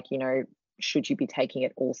well, like, should you be taking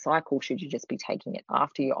it all cycle? Should you just be taking it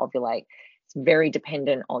after you ovulate? It's very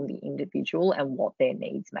dependent on the individual and what their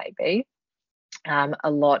needs may be. A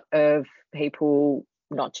lot of people,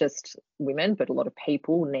 not just women, but a lot of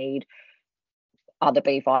people need other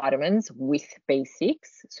B vitamins with B6.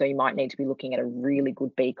 So you might need to be looking at a really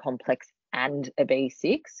good B complex and a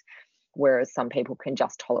B6, whereas some people can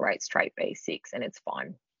just tolerate straight B6 and it's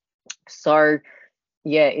fine. So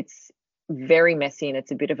yeah, it's very messy and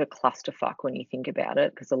it's a bit of a clusterfuck when you think about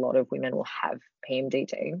it, because a lot of women will have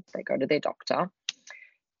PMDD. They go to their doctor.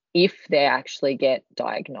 If they actually get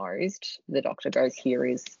diagnosed, the doctor goes, here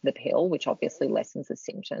is the pill, which obviously lessens the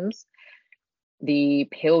symptoms. The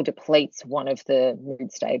pill depletes one of the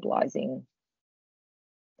mood stabilizing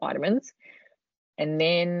vitamins. And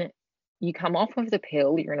then you come off of the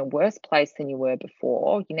pill, you're in a worse place than you were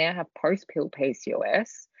before. You now have post-pill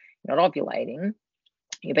PCOS, you're not ovulating,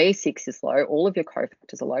 your B6 is low, all of your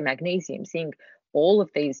cofactors are low, magnesium, zinc, all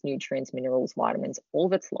of these nutrients, minerals, vitamins, all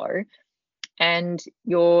of it's low. And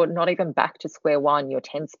you're not even back to square one, you're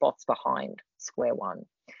 10 spots behind square one.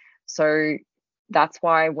 So that's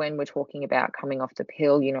why when we're talking about coming off the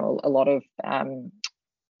pill, you know, a lot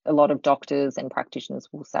of doctors and practitioners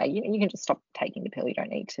will say, you know, you can just stop taking the pill, you don't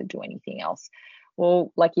need to do anything else.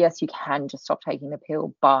 Well, like, yes, you can just stop taking the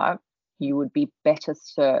pill, but you would be better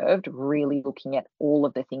served really looking at all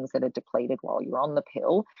of the things that are depleted while you're on the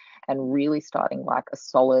pill and really starting like a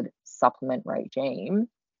solid supplement regime,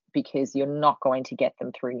 because you're not going to get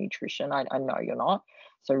them through nutrition. I know you're not.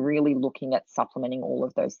 So really looking at supplementing all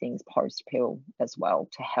of those things post-pill as well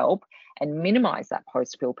to help and minimize that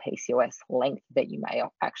post-pill PCOS length that you may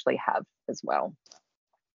actually have as well.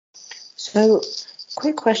 So,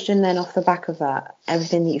 quick question then off the back of that,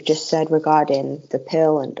 everything that you've just said regarding the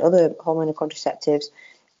pill and other hormonal contraceptives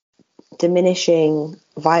diminishing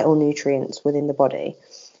vital nutrients within the body.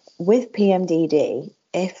 With PMDD,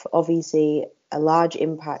 if obviously a large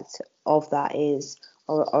impact of that is,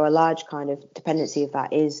 or a large kind of dependency of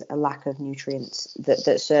that is a lack of nutrients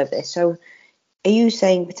that serve this. So are you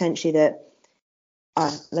saying potentially that,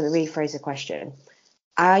 let me rephrase the question.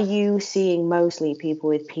 Are you seeing mostly people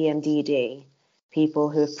with PMDD, people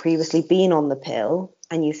who have previously been on the pill,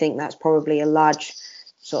 and you think that's probably a large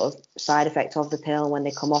sort of side effect of the pill when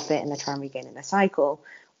they come off it and they're trying to regain their cycle?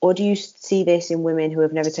 Or do you see this in women who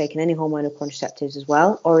have never taken any hormonal contraceptives as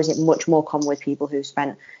well? Or is it much more common with people who've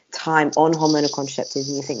spent time on hormonal contraceptives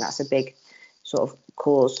and you think that's a big sort of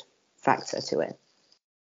cause factor to it?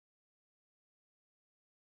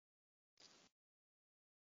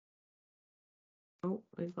 Oh,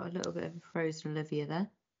 we've got a little bit of a frozen Olivia there.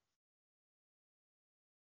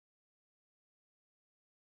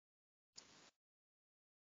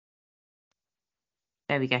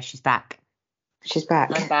 There we go, she's back. She's back.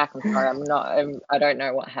 I'm back. I'm sorry. I don't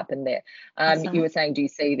know what happened there. You were saying, do you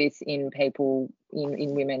see this in people,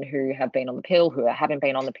 in women who have been on the pill, who haven't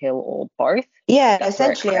been on the pill, or both? Yeah, That's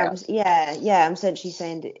essentially, I'm essentially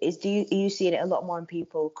saying, are you seeing it a lot more in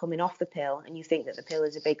people coming off the pill, and you think that the pill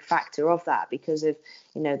is a big factor of that because of,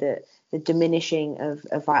 you know, the diminishing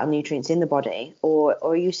of vital nutrients in the body, or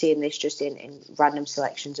are you seeing this just in random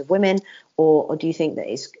selections of women, or do you think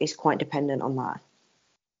that it's quite dependent on that?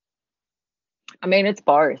 I mean, it's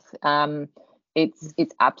both.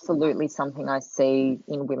 It's absolutely something I see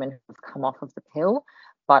in women who've come off of the pill,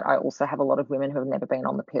 but I also have a lot of women who have never been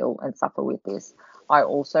on the pill and suffer with this. I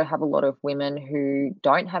also have a lot of women who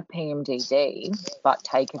don't have PMDD but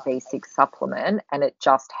take a B6 supplement, and it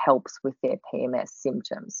just helps with their PMS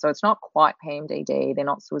symptoms. So it's not quite PMDD, they're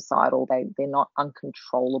not suicidal, they're not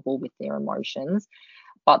uncontrollable with their emotions,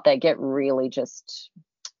 but they get really just,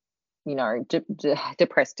 you know,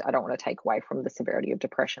 depressed. I don't want to take away from the severity of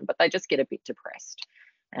depression, but they just get a bit depressed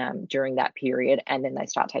during that period, and then they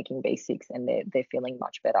start taking B6 and they're feeling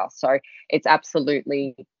much better. So it's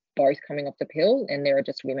absolutely both coming off the pill, and there are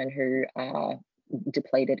just women who are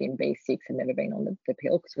depleted in B6 and never been on the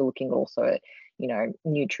pill, because we're looking also at, you know,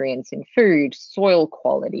 nutrients in food, soil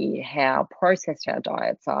quality, how processed our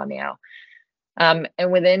diets are now. And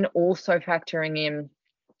we're then also factoring in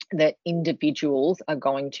that individuals are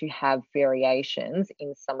going to have variations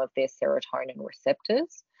in some of their serotonin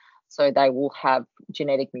receptors. So they will have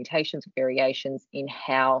genetic mutations, variations in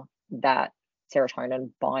how that serotonin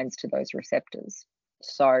binds to those receptors.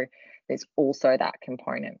 So there's also that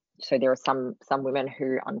component. So there are some women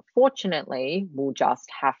who unfortunately will just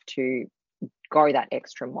have to go that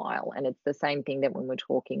extra mile. And it's the same thing that when we're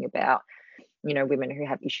talking about, you know, women who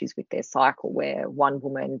have issues with their cycle, where one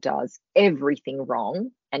woman does everything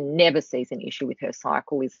wrong and never sees an issue with her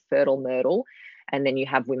cycle, is fertile myrtle, and then you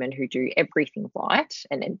have women who do everything right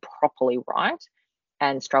and then properly right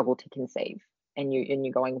and struggle to conceive, and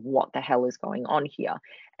you're going, what the hell is going on here?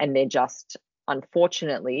 And they're just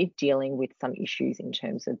unfortunately dealing with some issues in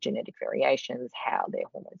terms of genetic variations, how their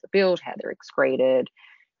hormones are built, how they're excreted,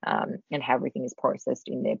 and how everything is processed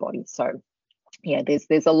in their body. So yeah,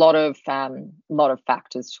 there's a lot of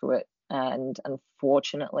factors to it, And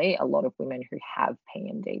unfortunately, a lot of women who have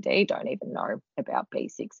PMDD don't even know about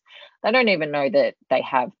B6. They don't even know that they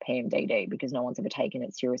have PMDD because no one's ever taken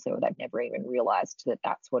it seriously, or they've never even realized that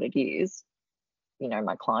that's what it is. You know,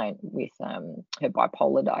 my client with her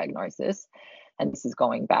bipolar diagnosis, and this is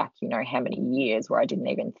going back, you know, how many years, where I didn't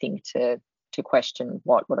even think to question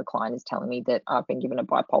what a client is telling me, that I've been given a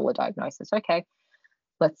bipolar diagnosis. Okay,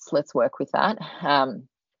 let's work with that.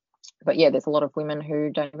 But yeah, there's a lot of women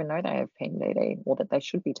who don't even know they have PMDD, or that they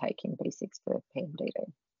should be taking B6 for PMDD.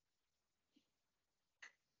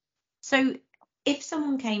 So if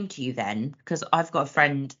someone came to you then, because I've got a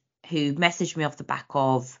friend who messaged me off the back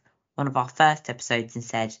of one of our first episodes and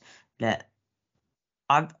said, look,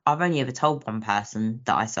 I've only ever told one person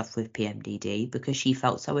that I suffer with PMDD because she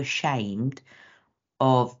felt so ashamed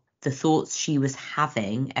of the thoughts she was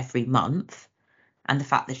having every month, and the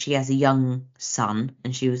fact that she has a young son,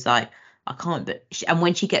 and she was like, I can't, and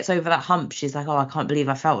when she gets over that hump, she's like, oh, I can't believe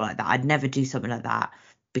I felt like that. I'd never do something like that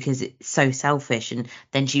because it's so selfish. And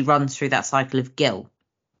then she runs through that cycle of guilt.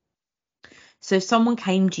 So if someone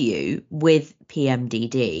came to you with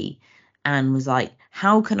PMDD and was like,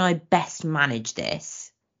 how can I best manage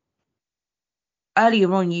this?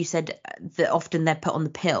 Earlier on, you said that often they're put on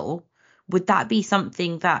the pill. Would that be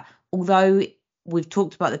something that, although we've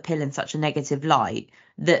talked about the pill in such a negative light,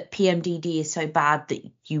 that PMDD is so bad that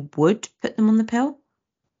you would put them on the pill?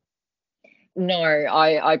 No,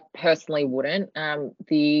 I personally wouldn't.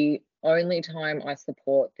 The only time I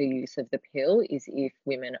support the use of the pill is if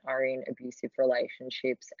women are in abusive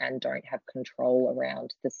relationships and don't have control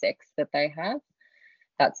around the sex that they have.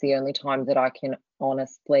 That's the only time that I can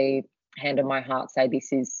honestly, hand on my heart, say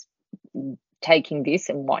this is taking this,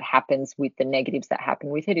 and what happens with the negatives that happen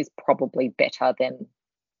with it is probably better than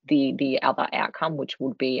the other outcome, which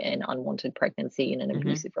would be an unwanted pregnancy in an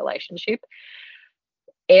abusive relationship.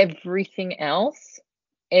 Everything else,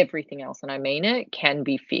 and I mean it, can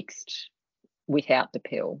be fixed without the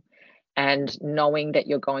pill. And knowing that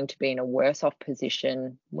you're going to be in a worse off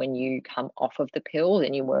position when you come off of the pill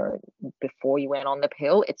than you were before you went on the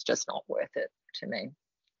pill, it's just not worth it to me.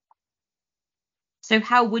 So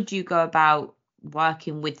how would you go about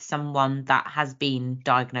working with someone that has been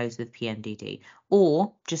diagnosed with PMDD,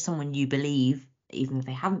 or just someone you believe, even if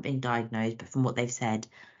they haven't been diagnosed, but from what they've said,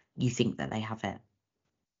 you think that they have it?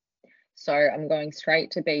 So I'm going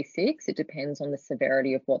straight to B6. It depends on the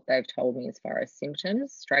severity of what they've told me as far as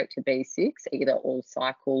symptoms. Straight to B6, either all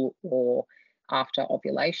cycle or after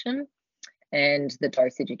ovulation. And the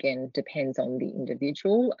dosage, again, depends on the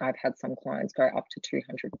individual. I've had some clients go up to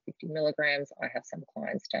 250 milligrams. I have some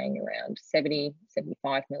clients staying around 70,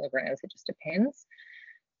 75 milligrams. It just depends.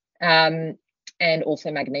 And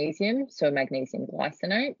also magnesium, so magnesium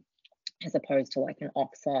glycinate, as opposed to like an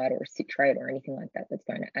oxide or a citrate or anything like that that's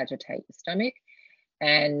going to agitate your stomach.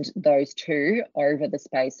 And those two, over the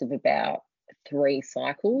space of about 3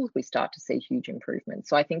 cycles, we start to see huge improvements.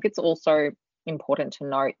 So I think it's also important to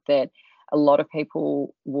note that a lot of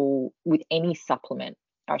people will, with any supplement,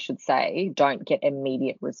 I should say, don't get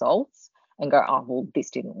immediate results and go, oh, well,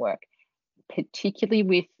 this didn't work. Particularly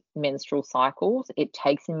with menstrual cycles, it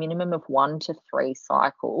takes a minimum of 1 to 3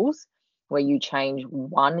 cycles where you change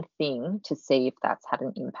one thing to see if that's had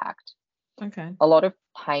an impact. Okay. A lot of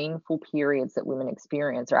painful periods that women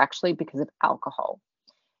experience are actually because of alcohol.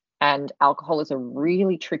 And alcohol is a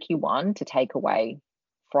really tricky one to take away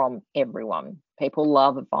from everyone. People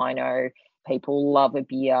love a vino, people love a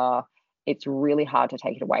beer. It's really hard to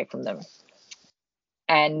take it away from them.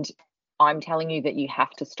 And I'm telling you that you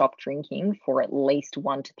have to stop drinking for at least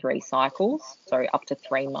 1 to 3 cycles, so up to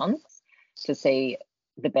 3 months, to see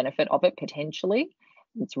the benefit of it potentially.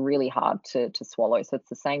 It's really hard to swallow. So it's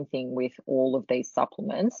the same thing with all of these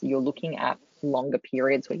supplements. You're looking at longer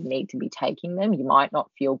periods where you need to be taking them. You might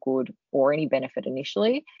not feel good or any benefit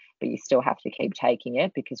initially, but you still have to keep taking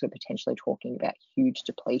it because we're potentially talking about huge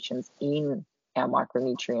depletions in our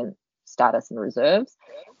micronutrient status and reserves,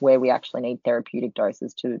 where we actually need therapeutic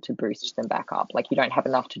doses to boost them back up. Like, you don't have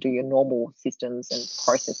enough to do your normal systems and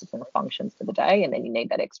processes and functions for the day, and then you need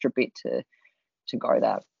that extra bit to go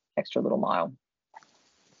that extra little mile.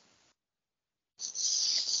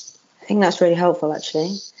 I think that's really helpful,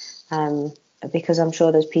 actually, because I'm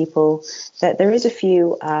sure there's people that there is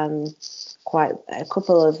quite a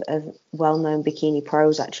couple of well-known bikini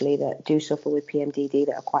pros actually that do suffer with PMDD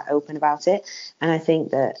that are quite open about it, and I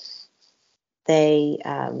think that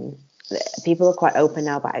people are quite open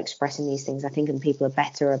now about expressing these things. I think, and people are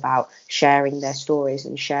better about sharing their stories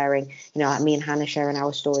and sharing, me and Hannah sharing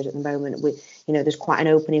our stories at the moment. there's quite an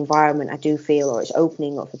open environment, I do feel, or it's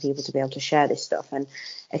opening up for people to be able to share this stuff. And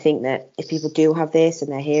I think that if people do have this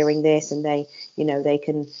and they're hearing this and they, they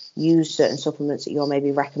can use certain supplements that you're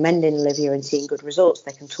maybe recommending, Olivia, and seeing good results,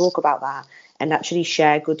 they can talk about that and actually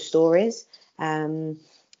share good stories. And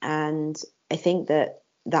I think that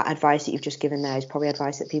advice that you've just given there is probably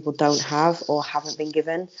advice that people don't have or haven't been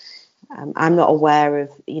given. I'm not aware of,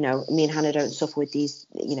 me and Hannah don't suffer with these,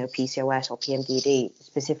 PCOS or PMDD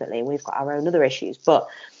specifically, and we've got our own other issues, but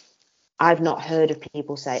I've not heard of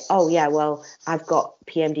people say, oh yeah, well, I've got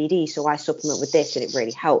PMDD, so I supplement with this and it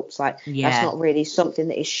really helps. Like, that's not really something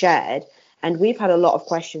that is shared. And we've had a lot of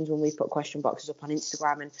questions when we've put question boxes up on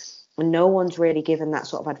Instagram, and no one's really given that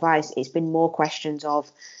sort of advice. It's been more questions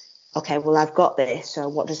of, okay, well, I've got this, so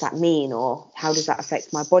what does that mean? Or how does that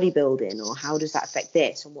affect my bodybuilding? Or how does that affect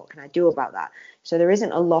this? And what can I do about that? So there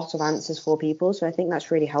isn't a lot of answers for people. So I think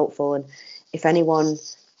that's really helpful. And if anyone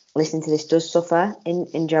listening to this does suffer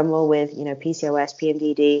in general with, PCOS,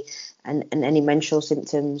 PMDD, and any menstrual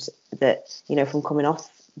symptoms that, from coming off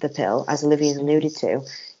the pill, as Olivia's alluded to,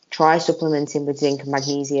 try supplementing with zinc and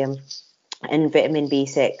magnesium and vitamin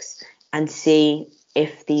B6 and see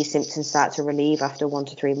if these symptoms start to relieve after 1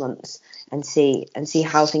 to 3 months, and see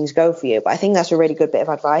how things go for you. But I think that's a really good bit of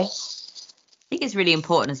advice. I think it's really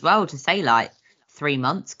important as well to say like 3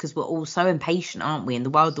 months, because we're all so impatient, aren't we? In the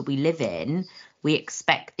world that we live in, we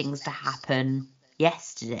expect things to happen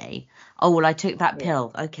yesterday. Oh, well, I took that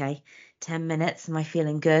pill. Okay, 10 minutes. Am I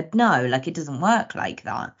feeling good? No, like, it doesn't work like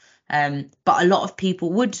that. But a lot of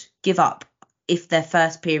people would give up if their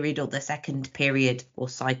first period or their second period or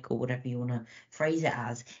cycle, whatever you want to phrase it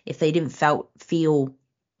as, if they didn't feel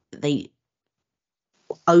they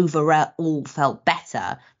overall felt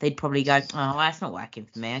better, they'd probably go, oh, that's not working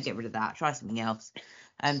for me, I'll get rid of that, try something else.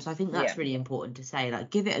 So I think that's really important to say,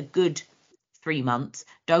 like, give it a good 3 months.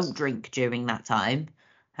 Don't drink during that time.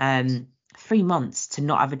 3 months to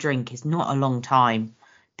not have a drink is not a long time.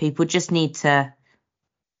 People just need to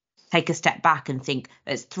take a step back and think,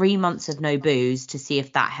 it's 3 months of no booze to see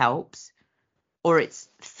if that helps, or it's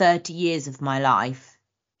 30 years of my life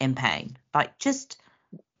in pain. Like, just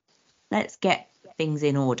let's get things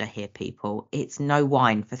in order here, people. It's no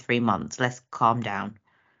wine for 3 months. Let's calm down.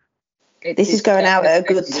 This is going out at a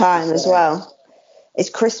good time as well. It's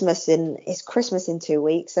Christmas in 2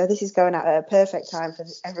 weeks, so this is going out at a perfect time for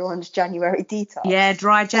everyone's January detox. Yeah,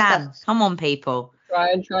 dry Jan. Come on, people.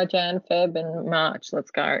 Dry Jan, Feb, and March.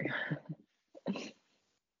 Let's go.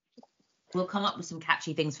 We'll come up with some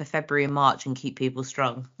catchy things for February and March and keep people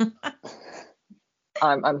strong.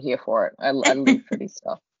 I'm here for it. I live for this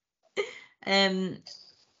stuff. I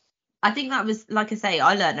think that was, like I say,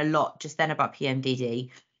 I learned a lot just then about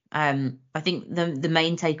PMDD. I think the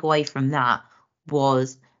main takeaway from that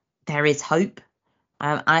was there is hope.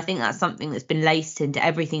 And I think that's something that's been laced into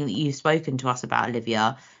everything that you've spoken to us about,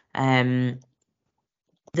 Olivia.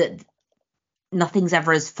 That nothing's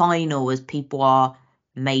ever as final as people are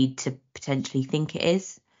made to potentially think it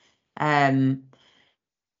is.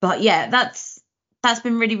 But yeah, that's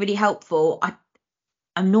been really, really helpful.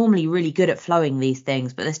 I'm normally really good at flowing these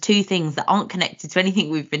things, but there's 2 things that aren't connected to anything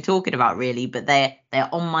we've been talking about really, but they're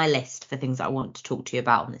on my list for things that I want to talk to you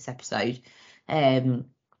about on this episode. And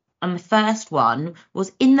the first one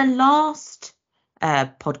was in the last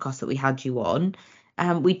podcast that we had you on.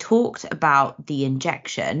 We talked about the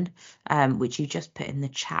injection, which you just put in the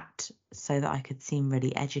chat so that I could seem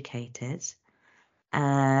really educated.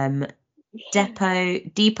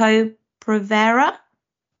 Depo-Provera.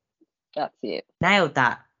 That's it. Nailed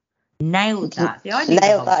that. See, Nailed that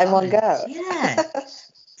in one go. Yeah.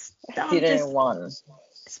 Did it in one.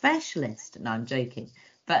 Specialist. No, I'm joking.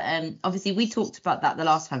 But obviously we talked about that the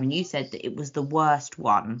last time, and you said that it was the worst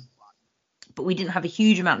one. But we didn't have a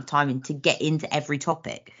huge amount of time to get into every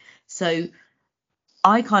topic. So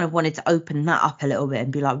I kind of wanted to open that up a little bit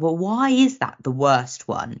and be like, well, why is that the worst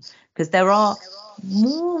one? Because there are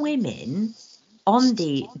more women on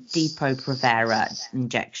the Depo-Provera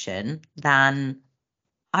injection than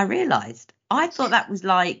I realised. I thought that was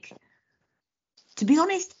like, to be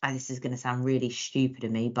honest, this is going to sound really stupid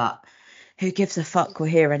of me, but who gives a fuck? We're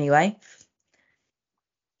here anyway.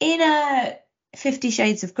 In 50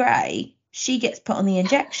 Shades of Grey, she gets put on the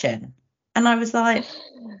injection. And I was like,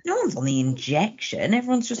 no one's on the injection.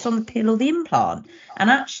 Everyone's just on the pill or the implant. And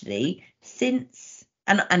actually, since...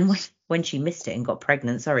 And when she missed it and got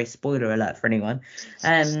pregnant, sorry, spoiler alert for anyone,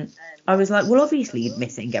 I was like, well, obviously you'd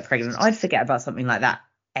miss it and get pregnant. I'd forget about something like that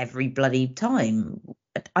every bloody time.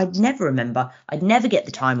 I'd never remember. I'd never get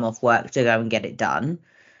the time off work to go and get it done.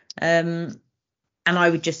 And I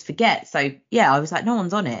would just forget. So, yeah, I was like, no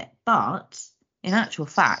one's on it. But in actual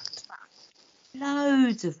fact,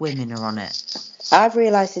 Loads of women are on it. I've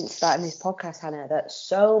realised since starting this podcast, Hannah, that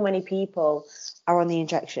so many people are on the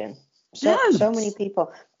injection. So many Loads.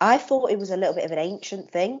 people. I thought it was a little bit of an ancient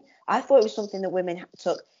thing. I thought it was something that women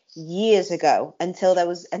took years ago until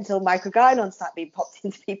microgynon started being popped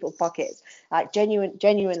into people's pockets. Like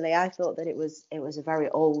genuinely, I thought that it was a very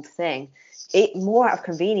old thing. It more out of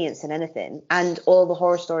convenience than anything, and all the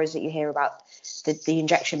horror stories that you hear about the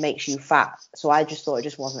injection makes you fat. So I just thought it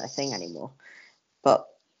just wasn't a thing anymore. But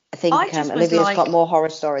I think Olivia's got more horror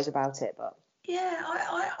stories about it. But yeah,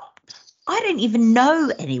 I don't even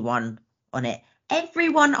know anyone on it.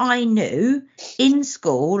 Everyone I knew in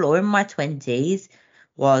school or in my 20s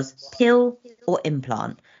was pill or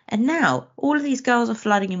implant. And now all of these girls are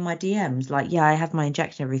flooding in my DMs like, yeah, I have my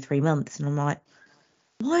injection every 3 months. And I'm like,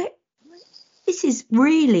 what? This is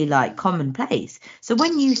really like commonplace. So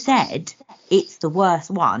when you said it's the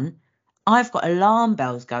worst one, I've got alarm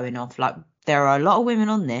bells going off. Like, there are a lot of women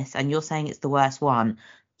on this and you're saying it's the worst one.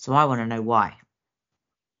 So I want to know why.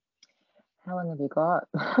 How long have you got?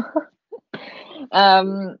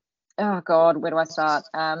 Oh God, where do I start?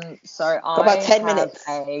 So got about 10 minutes.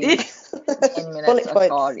 10 minutes. Oh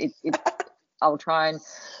God, I'll try and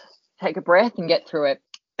take a breath and get through it.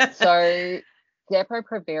 So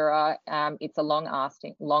Depo-Provera, it's a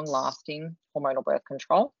long-lasting hormonal birth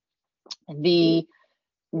control. The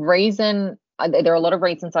reason, there are a lot of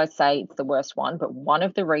reasons I say it's the worst one, but one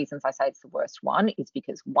of the reasons I say it's the worst one is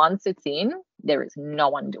because once it's in, there is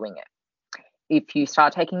no undoing it. If you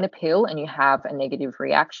start taking the pill and you have a negative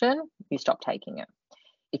reaction, you stop taking it.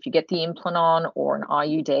 If you get the implant on or an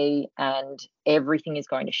IUD and everything is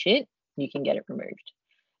going to shit, you can get it removed.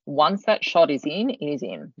 Once that shot is in, it is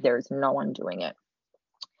in. There is no undoing it.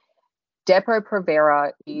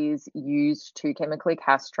 Depo-Provera is used to chemically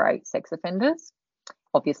castrate sex offenders,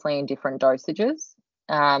 obviously in different dosages.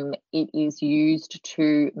 It is used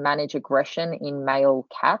to manage aggression in male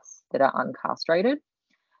cats that are uncastrated.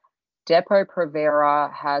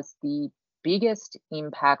 Depo-Provera has the biggest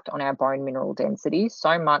impact on our bone mineral density,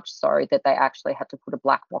 so much so that they actually had to put a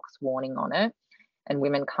black box warning on it, and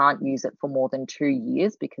women can't use it for more than 2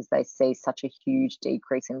 years because they see such a huge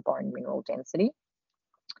decrease in bone mineral density.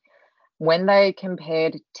 When they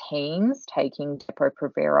compared teens taking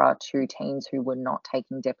Depo-Provera to teens who were not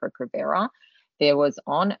taking Depo-Provera, there was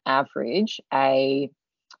on average a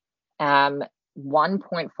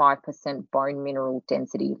 1.5% bone mineral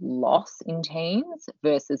density loss in teens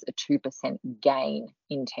versus a 2% gain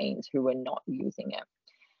in teens who were not using it.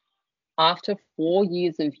 After 4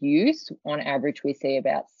 years of use, on average, we see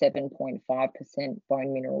about 7.5%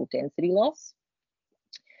 bone mineral density loss.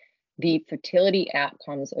 The fertility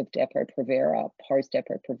outcomes of Depo-Provera,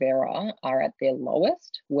 post-Depo-Provera, are at their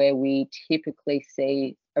lowest, where we typically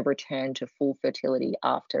see a return to full fertility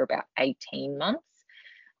after about 18 months,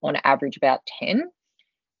 on average about 10.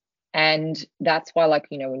 And that's why, like,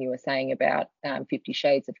 when you were saying about 50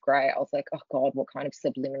 Shades of Grey, I was like, oh God, what kind of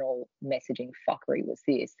subliminal messaging fuckery was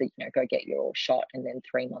this? That, go get your shot and then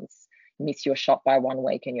 3 months, miss your shot by 1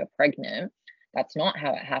 week and you're pregnant. That's not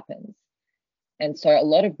how it happens. And so a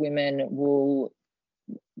lot of women will,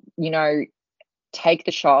 take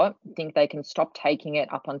the shot, think they can stop taking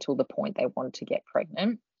it up until the point they want to get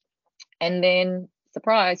pregnant. And then,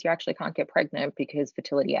 surprise, you actually can't get pregnant because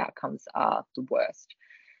fertility outcomes are the worst.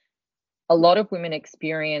 A lot of women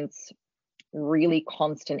experience really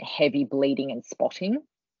constant heavy bleeding and spotting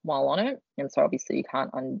while on it. And so obviously you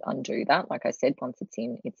can't undo that. Like I said, once it's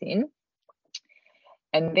in, it's in.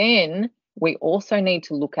 And then we also need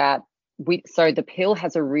to look at, so the pill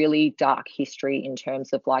has a really dark history in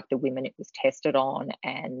terms of like the women it was tested on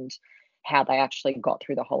and how they actually got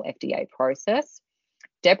through the whole FDA process.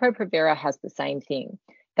 Depo-Provera has the same thing.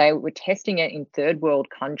 They were testing it in third world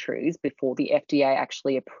countries before the FDA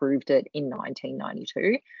actually approved it in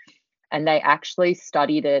 1992. And they actually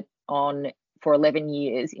studied it for 11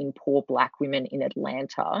 years in poor Black women in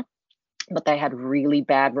Atlanta. But they had really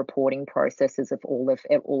bad reporting processes of all of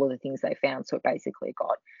the things they found. So it basically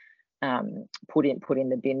got put in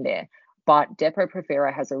the bin there. But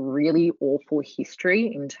Depo-Provera has a really awful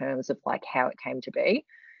history in terms of like how it came to be.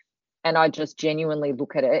 And I just genuinely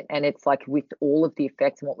look at it, and it's like with all of the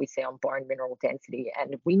effects and what we see on bone mineral density,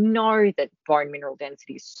 and we know that bone mineral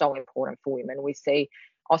density is so important for women. We see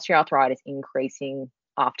osteoarthritis increasing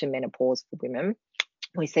after menopause for women.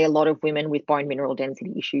 We see a lot of women with bone mineral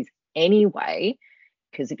density issues anyway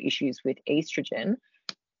because of issues with estrogen,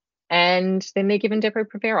 and then they're given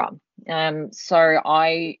Depo-Provera. So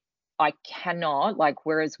I cannot, like,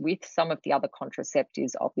 whereas with some of the other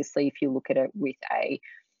contraceptives, obviously, if you look at it with a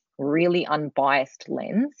really unbiased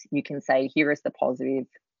lens, you can say, here is the positive,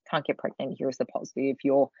 can't get pregnant, here's the positive.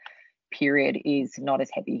 Your period is not as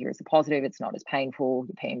heavy, here's the positive. It's not as painful,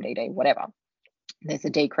 your PMDD, whatever. There's a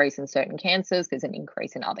decrease in certain cancers, there's an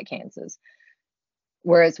increase in other cancers.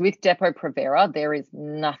 Whereas with Depo-Provera, there is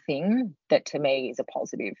nothing that to me is a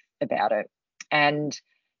positive about it. And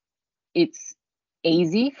it's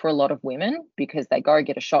easy for a lot of women because they go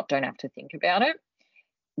get a shot, don't have to think about it.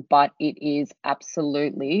 But it is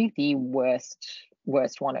absolutely the worst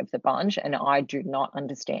one of the bunch. And I do not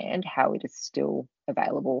understand how it is still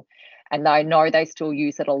available. And I know they still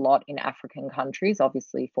use it a lot in African countries,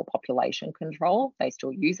 obviously for population control. They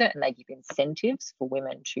still use it, and they give incentives for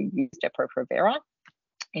women to use Depo-Provera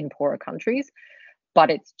in poorer countries. But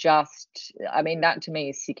it's just, I mean, that to me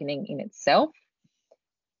is sickening in itself.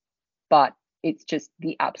 But it's just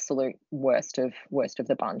the absolute worst of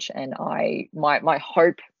the bunch. And my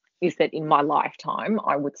hope is that in my lifetime,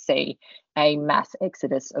 I would see a mass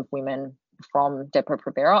exodus of women from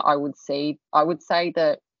Depo-Provera. I would say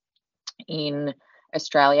that in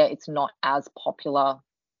Australia, it's not as popular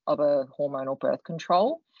of a hormonal birth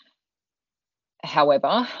control.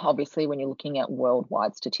 However, obviously, when you're looking at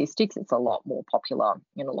worldwide statistics, it's a lot more popular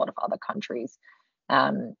in a lot of other countries.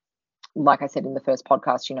 Like I said in the first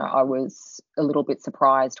podcast, I was a little bit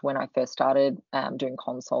surprised when I first started doing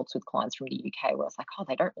consults with clients from the UK, where I was like, oh,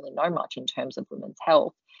 they don't really know much in terms of women's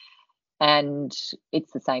health. And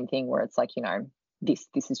it's the same thing where it's like, this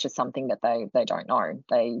is just something that they don't know.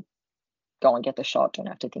 They go and get the shot, don't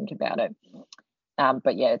have to think about it.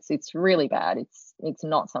 But yeah, it's really bad. It's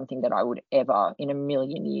not something that I would ever in a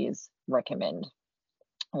million years recommend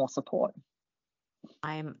or support.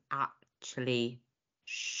 I'm actually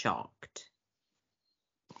shocked.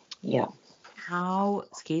 Yeah. How,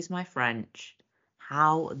 excuse my French,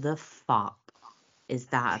 how the fuck is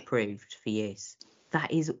that approved for use?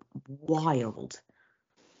 That is wild.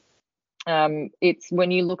 It's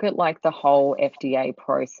when you look at like the whole FDA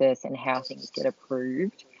process and how things get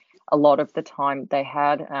approved, a lot of the time they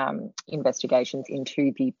had investigations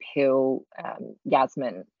into the pill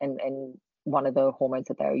Yasmin and one of the hormones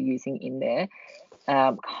that they were using in there.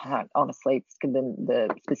 Honestly,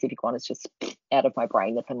 the specific one is just out of my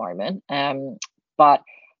brain at the moment. But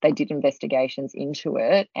they did investigations into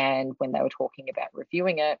it, and when they were talking about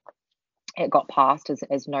reviewing it, it got passed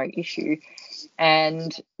as no issue.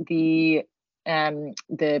 And the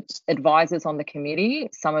advisors on the committee,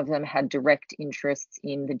 some of them had direct interests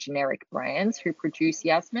in the generic brands who produce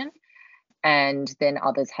Yasmin, and then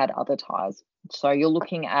others had other ties. So you're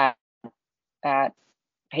looking at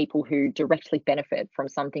people who directly benefit from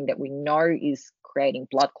something that we know is creating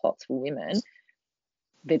blood clots for women.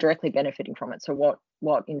 They're directly benefiting from it. So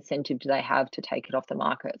what incentive do they have to take it off the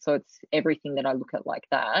market? So it's everything that I look at like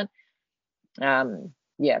that.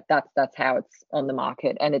 That's how it's on the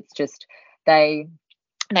market. And it's just they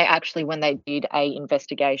actually, when they did a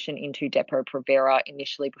investigation into Depo-Provera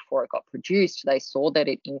initially before it got produced, they saw that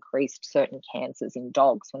it increased certain cancers in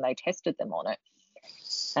dogs when they tested them on it.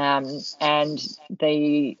 And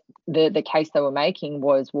the case they were making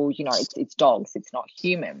was, well, it's dogs, it's not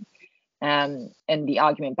human. And the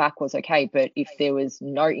argument back was, okay, but if there was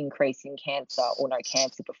no increase in cancer or no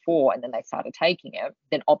cancer before, and then they started taking it,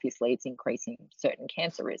 then obviously it's increasing certain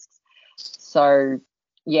cancer risks. So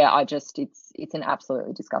yeah, it's an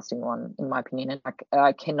absolutely disgusting one in my opinion, and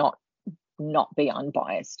I cannot not be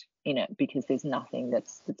unbiased in it because there's nothing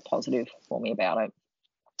that's positive for me about it.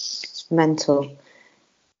 It's mental.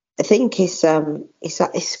 I think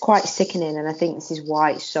it's quite sickening, and I think this is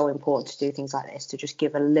why it's so important to do things like this, to just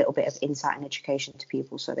give a little bit of insight and education to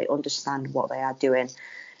people so they understand what they are doing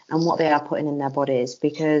and what they are putting in their bodies.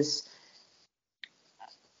 Because,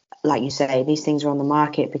 like you say, these things are on the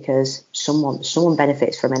market because someone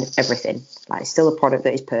benefits from everything. Like, it's still a product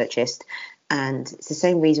that is purchased, and it's the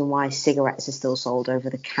same reason why cigarettes are still sold over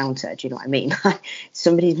the counter. Do you know what I mean?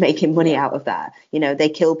 Somebody's making money out of that. They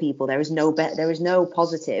kill people. There is no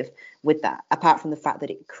positive with that, apart from the fact that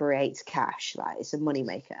it creates cash. Like, it's a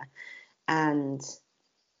moneymaker. And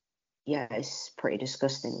yeah, it's pretty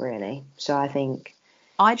disgusting, really. So I think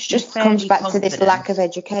it just comes back to this lack of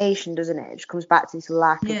education, doesn't it? It just comes back to this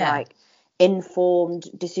lack of informed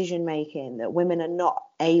decision making that women are not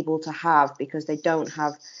able to have because they don't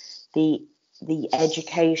have the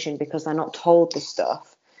education, because they're not told this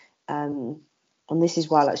stuff. And this is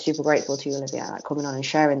why, super grateful to you, Olivia, coming on and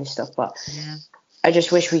sharing this stuff. But yeah, I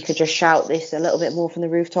just wish we could just shout this a little bit more from the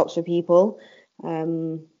rooftops for people.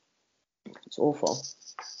 It's awful.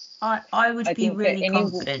 I would be really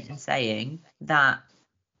confident in saying that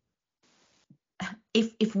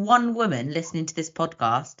if one woman listening to this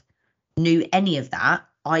podcast knew any of that,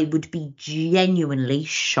 I would be genuinely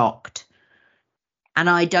shocked. And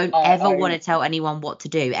I don't ever want to tell anyone what to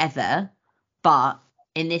do, ever. But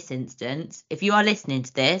in this instance, if you are listening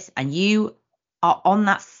to this and you are on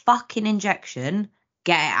that fucking injection,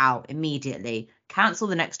 get it out immediately. Cancel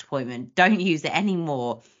the next appointment. Don't use it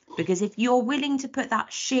anymore. Because if you're willing to put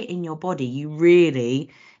that shit in your body, you really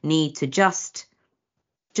need to just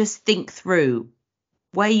think through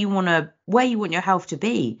where you want your health to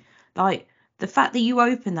be. Like, the fact that you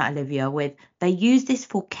open that, Olivia, with they use this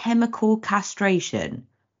for chemical castration.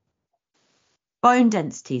 Bone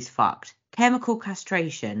density's fucked. Chemical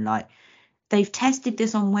castration. Like, they've tested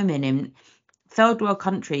this on women in third world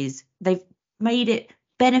countries. They've made it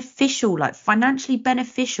beneficial, like financially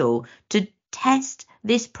beneficial, to test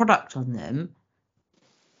this product on them.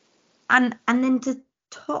 And then to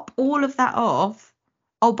top all of that off,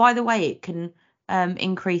 oh, by the way, it can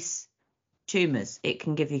increase tumours. It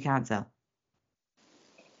can give you cancer.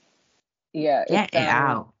 Yeah, Get it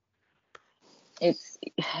out. And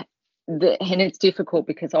it's difficult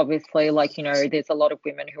because obviously, like, you know, there's a lot of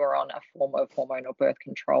women who are on a form of hormonal birth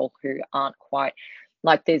control who aren't quite,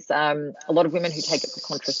 like, there's a lot of women who take it for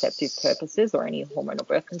contraceptive purposes or any hormonal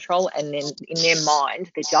birth control, and then in their mind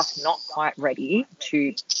they're just not quite ready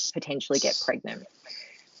to potentially get pregnant,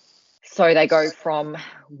 so they go from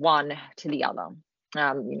one to the other,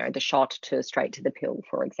 you know, the shot to straight to the pill,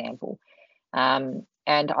 for example.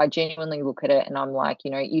 And I genuinely look at it and I'm like, you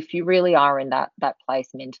know, if you really are in that place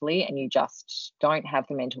mentally and you just don't have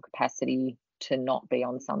the mental capacity to not be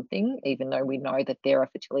on something, even though we know that there are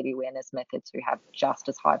fertility awareness methods who have just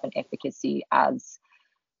as high of an efficacy as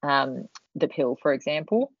the pill, for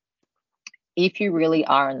example, if you really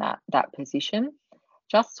are in that position,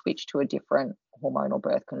 just switch to a different hormonal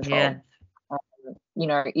birth control. Yeah. You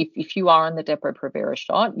know, if you are on the Depo-Provera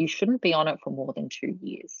shot, you shouldn't be on it for more than 2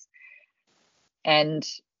 years. And,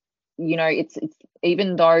 you know, it's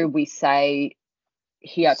even though we say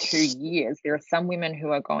here 2 years, there are some women who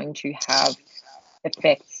are going to have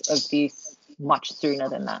effects of this much sooner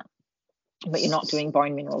than that. But you're not doing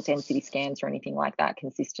bone mineral density scans or anything like that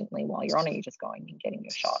consistently while you're on it. You're just going and getting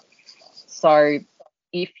your shot. So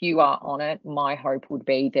if you are on it, my hope would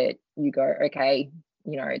be that you go, okay,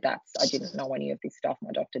 you know, I didn't know any of this stuff. My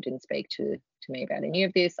doctor didn't speak to me about any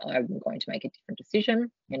of this. I'm going to make a different decision.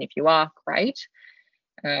 And if you are, great.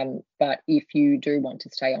 But if you do want to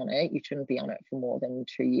stay on it, you shouldn't be on it for more than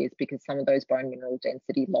 2 years, because some of those bone mineral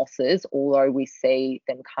density losses, although we see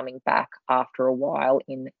them coming back after a while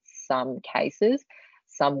in some cases,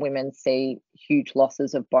 some women see huge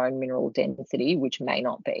losses of bone mineral density, which may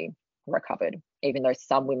not be recovered, even though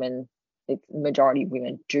some women, the majority of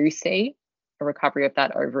women do see a recovery of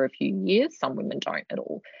that over a few years. Some women don't at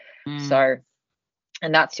all. So,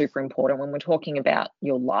 and that's super important when we're talking about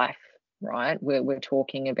your life, right? We're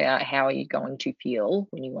talking about how are you going to feel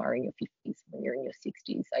when you are in your 50s, when you're in your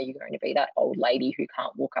 60s? Are you going to be that old lady who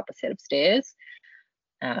can't walk up a set of stairs?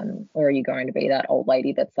 Or are you going to be that old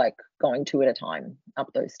lady that's like going 2 at a time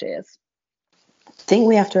up those stairs? I think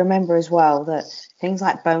we have to remember as well that things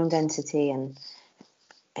like bone density, and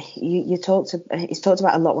it's talked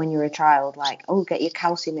about a lot when you're a child, like, oh, get your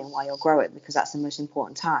calcium in while you're growing because that's the most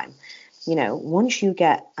important time. You know, once you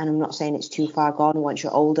get, and I'm not saying it's too far gone once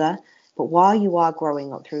you're older, but while you are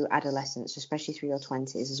growing up through adolescence, especially through your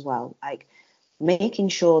 20s as well, like making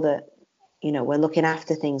sure that, you know, we're looking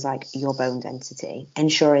after things like your bone density,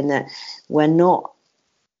 ensuring that we're not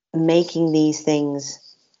making these things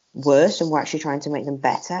worse and we're actually trying to make them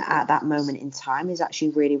better at that moment in time is actually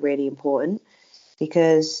really, really important,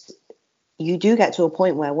 because you do get to a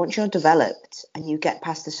point where once you're developed and you get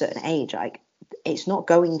past a certain age, like it's not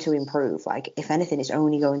going to improve. Like, if anything, it's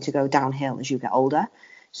only going to go downhill as you get older.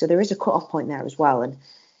 So there is a cut-off point there as well. And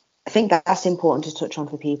I think that's important to touch on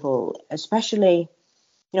for people, especially,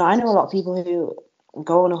 you know, I know a lot of people who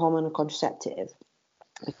go on a hormonal contraceptive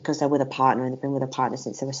because they're with a partner and they've been with a partner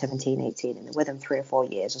since they were 17, 18, and they're with them 3 or 4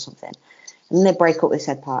 years or something. And then they break up with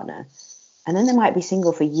said partner. And then they might be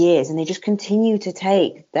single for years and they just continue to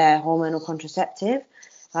take their hormonal contraceptive.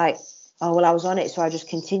 Like, oh, well, I was on it, so I just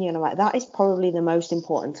continue. And I'm like, that is probably the most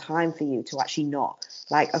important time for you to actually not.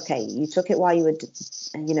 Like, okay, you took it while you were,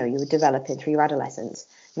 you know, you were developing through your adolescence.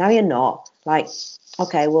 Now you're not. Like,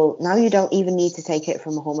 okay, well, now you don't even need to take it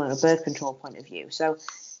from a hormonal birth control point of view. So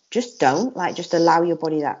just don't, like, just allow your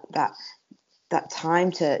body that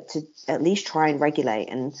time to at least try and regulate.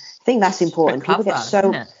 And I think that's important.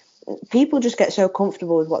 People just get so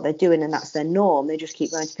comfortable with what they're doing and that's their norm. They just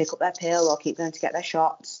keep going to pick up their pill or keep going to get their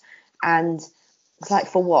shots. And it's like,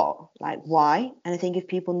 for what? Like, why? And I think if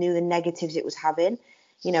people knew the negatives it was having,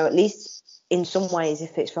 you know, at least in some ways,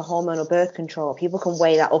 if it's for hormonal birth control, people can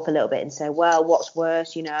weigh that up a little bit and say, well, what's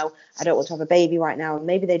worse? You know, I don't want to have a baby right now. And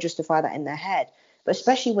maybe they justify that in their head. But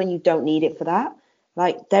especially when you don't need it for that,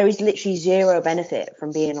 like there is literally zero benefit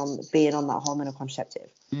from being on that hormonal contraceptive.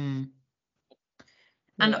 And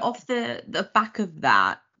off the back of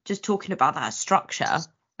that, just talking about that structure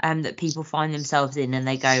that people find themselves in, and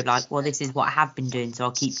they go like, well, this is what I have been doing, so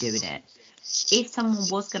I'll keep doing it. If someone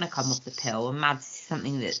was going to come off the pill, and Mads, this is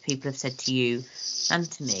something that people have said to you and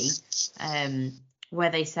to me, where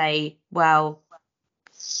they say, well,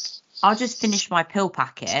 I'll just finish my pill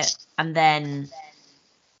packet and then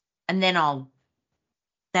I'll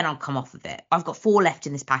come off of it. I've got 4 left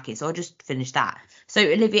in this packet, so I'll just finish that. So,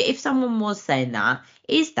 Olivia, if someone was saying that,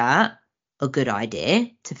 is that a good idea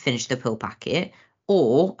to finish the pill packet,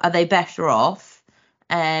 or are they better off,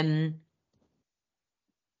 I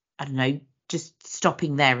don't know, just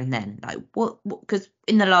stopping there and then? Like, what? Because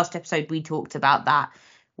in the last episode we talked about that.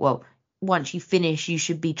 Well, once you finish, you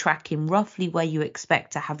should be tracking roughly where you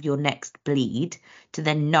expect to have your next bleed to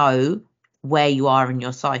then know where you are in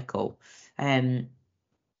your cycle. So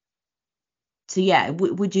yeah,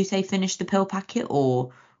 would you say finish the pill packet,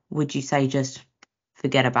 or would you say just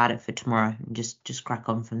forget about it for tomorrow and just crack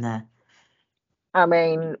on from there? I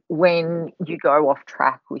mean, when you go off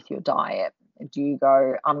track with your diet, do you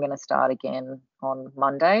go, I'm going to start again on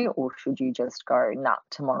Monday, or should you just go, nah,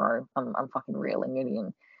 tomorrow I'm fucking reeling it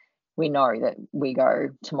in? We know that we go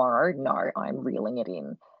tomorrow, no, I'm reeling it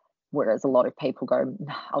in. Whereas a lot of people go,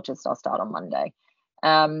 nah, I'll start on Monday.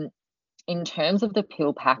 In terms of the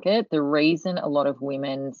pill packet, the reason a lot of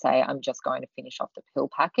women say I'm just going to finish off the pill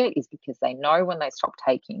packet is because they know when they stop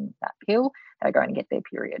taking that pill, they're going to get their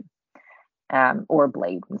period, or a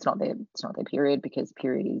bleed. It's not their period, because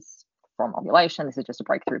period is from ovulation. This is just a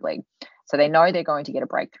breakthrough bleed. So they know they're going to get a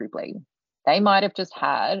breakthrough bleed. They might have just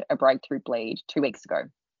had a breakthrough bleed 2 weeks ago,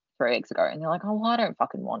 3 weeks ago, and they're like, oh, well, I don't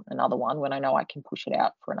fucking want another one when I know I can push it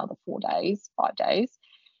out for another 4 days, 5 days,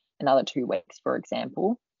 another 2 weeks, for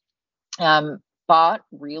example. But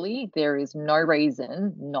really, there is no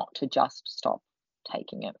reason not to just stop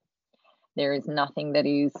taking it. There is nothing that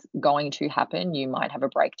is going to happen. You might have a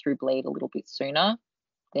breakthrough bleed a little bit sooner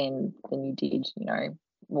than you did,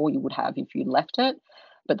 or you would have if you left it,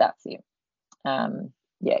 but that's it.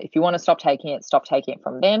 If you want to stop taking it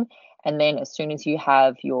from then. And then as soon as you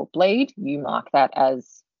have your bleed, you mark that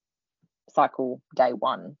as cycle day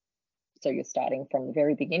 1. So you're starting from the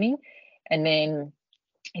very beginning. And then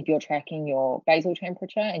if you're tracking your basal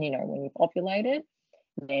temperature and when you've ovulated,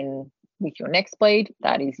 then with your next bleed,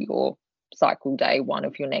 that is your cycle day 1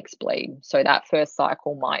 of your next bleed. So that first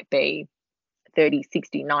cycle might be 30,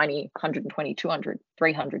 60, 90, 120, 200,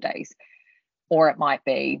 300 days, or it might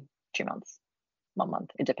be 2 months, 1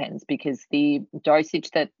 month. It depends, because the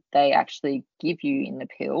dosage that they actually give you in the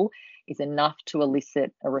pill is enough to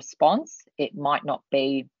elicit a response. It might not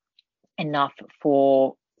be enough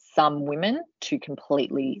for some women to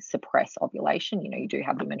completely suppress ovulation. You do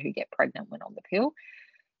have women who get pregnant when on the pill.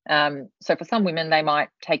 So for some women, they might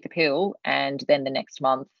take the pill and then the next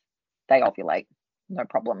month they ovulate, no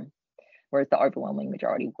problem. Whereas the overwhelming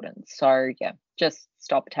majority wouldn't. So yeah, just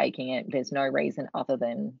stop taking it. There's no reason other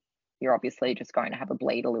than you're obviously just going to have a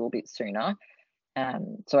bleed a little bit sooner.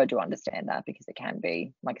 So I do understand that, because it can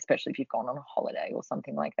be like, especially if you've gone on a holiday or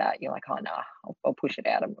something like that, you're like, oh no, I'll push it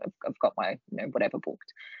out. I've got my whatever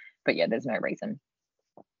booked. But yeah, there's no reason.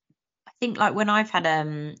 I think like when I've had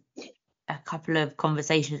a couple of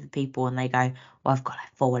conversations with people and they go, well, I've got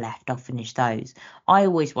like 4 left, I'll finish those. I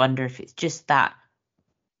always wonder if it's just that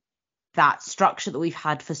structure that we've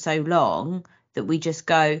had for so long that we just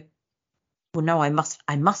go, well, no, I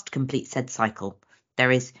must complete said cycle.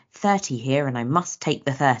 There is 30 here and I must take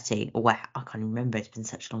the 30, or I can't even remember. It's been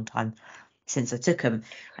such a long time since I took them.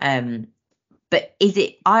 But is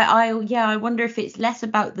it, I wonder if it's less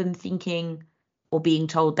about them thinking or being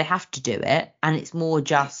told they have to do it, and it's more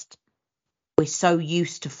just we're so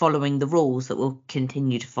used to following the rules that we'll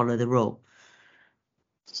continue to follow the rule.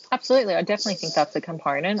 Absolutely. I definitely think that's a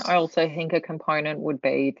component. I also think a component would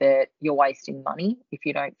be that you're wasting money if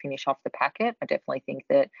you don't finish off the packet. I definitely think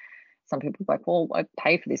that some people are like, well, I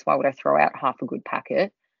pay for this, why would I throw out half a good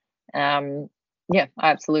packet? I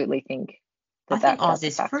absolutely think that. I think ours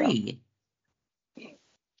is free.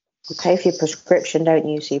 You pay for your prescription, don't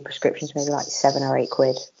you? So your prescription's maybe like 7 or 8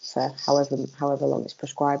 quid for however long it's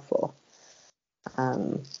prescribed for.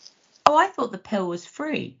 I thought the pill was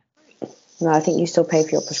free. No, I think you still pay for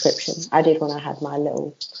your prescription. I did when I had my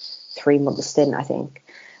little 3-month stint, I think.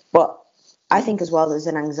 But I think as well there's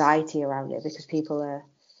an anxiety around it, because people are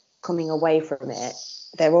coming away from it.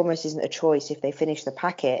 There almost isn't a choice. If they finish the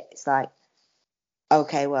packet, it's like,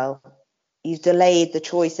 okay, well, you've delayed the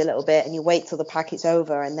choice a little bit and you wait till the packet's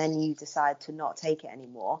over and then you decide to not take it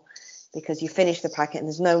anymore because you finish the packet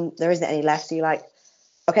and there isn't any left. So you're like,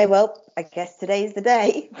 okay, well, I guess today's the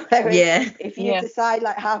day. Whereas Yeah. if you decide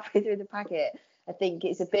like halfway through the packet, I think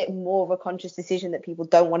it's a bit more of a conscious decision that people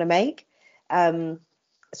don't want to make.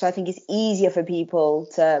 So I think it's easier for people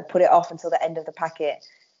to put it off until the end of the packet.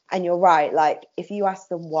 And you're right, like if you ask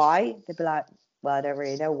them why, they'd be like, well, I don't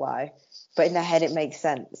really know why. But in their head, it makes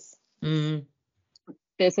sense. Mm.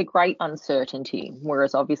 There's a great uncertainty,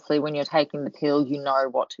 whereas obviously when you're taking the pill, you know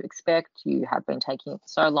what to expect. You have been taking it for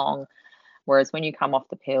so long. Whereas when you come off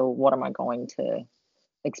the pill, what am I going to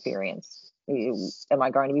experience? Am I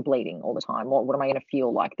going to be bleeding all the time? What am I going to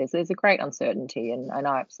feel like? There's a great uncertainty, and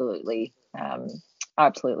I absolutely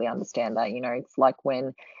understand that. You know, it's like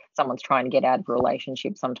when someone's trying to get out of a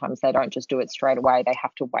relationship, sometimes they don't just do it straight away. They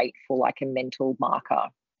have to wait for like a mental marker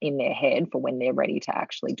in their head for when they're ready to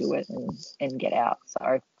actually do it and get out.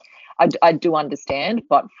 So I do understand,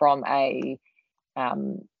 but from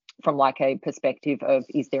like a perspective of,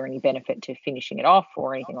 is there any benefit to finishing it off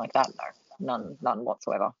or anything like that? No, none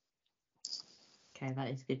whatsoever. Okay, that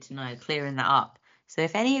is good to know. Clearing that up. So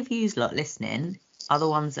if any of yous lot listening are the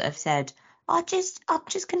ones that have said, I'm just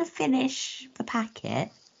going to finish the packet,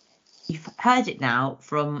 you've heard it now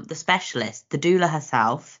from the specialist, the doula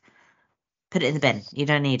herself. Put it in the bin. You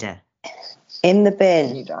don't need it. In the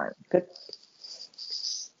bin. You don't. Good.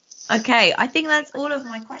 Okay, I think that's all of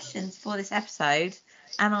my questions for this episode.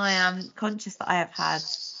 And I am conscious that I have had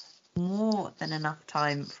more than enough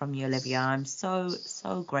time from you, Olivia. I'm so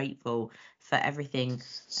grateful for everything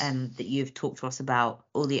that you've talked to us about,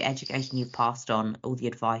 all the education you've passed on, all the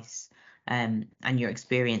advice and your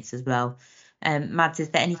experience as well. Mads, is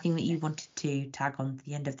there anything that you wanted to tag on to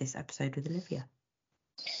the end of this episode with Olivia?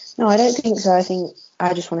 No, I don't think so. I think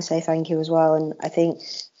I just want to say thank you as well. And I think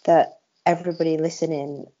that everybody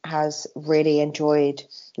listening has really enjoyed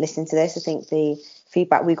listening to this. I think the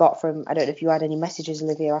feedback we got from, I don't know if you had any messages,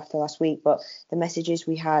 Olivia, after last week, but the messages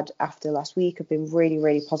we had after last week have been really,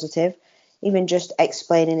 really positive. Even just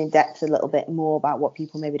explaining in depth a little bit more about what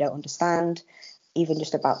people maybe don't understand, even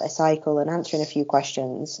just about their cycle and answering a few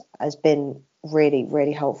questions has been really,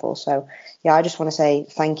 really helpful. So, yeah, I just want to say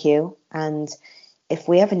thank you. And if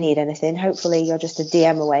we ever need anything, hopefully you're just a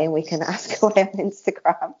DM away and we can ask away on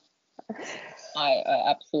Instagram. I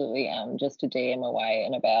absolutely am just a DM away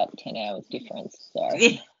and about 10 hours difference. So.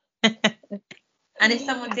 And if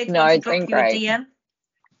someone did want to drop you a DM,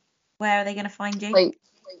 where are they going to find you?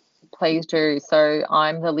 Please do. So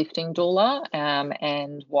I'm the lifting doula,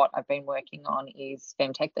 and what I've been working on is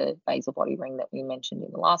Femtech, the basal body ring that we mentioned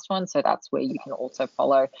in the last one. So that's where you can also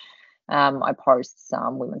follow. I post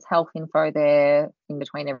some women's health info there in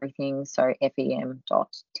between everything. So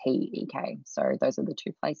fem.tek. So those are the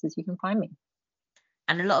two places you can find me.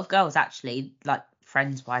 And a lot of girls actually, like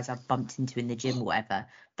friends-wise, I've bumped into in the gym or whatever,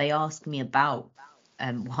 they ask me about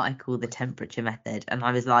what I call the temperature method. And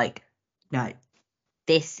I was like, no,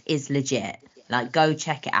 this is legit. Like, go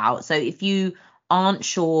check it out. So if you aren't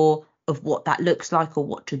sure of what that looks like or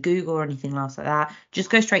what to Google or anything else like that, just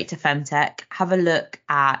go straight to Femtech. Have a look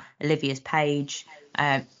at Olivia's page.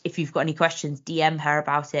 If you've got any questions, DM her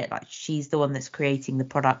about it. Like, she's the one that's creating the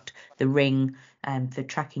product, the ring, for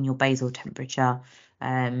tracking your basal temperature.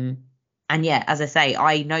 And yeah, as I say,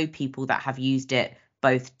 I know people that have used it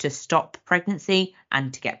both to stop pregnancy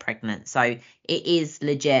and to get pregnant. So it is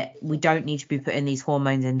legit. We don't need to be putting these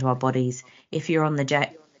hormones into our bodies. If you're on the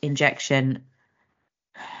injection,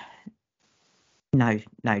 no,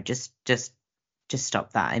 just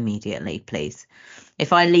stop that immediately, please.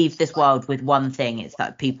 If I leave this world with one thing, it's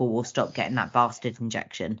that people will stop getting that bastard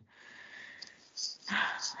injection.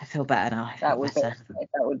 I feel better now. That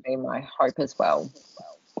would be my hope as well.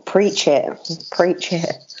 Preach it.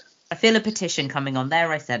 I feel a petition coming on.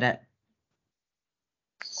 There, I said it.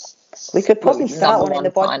 We could probably start one in the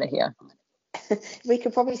body. Here. We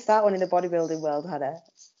could probably start one in the bodybuilding world, Hannah.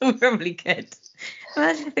 We probably could.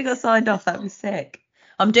 Imagine if we got signed off. That'd be sick.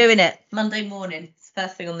 I'm doing it Monday morning. It's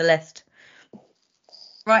first thing on the list.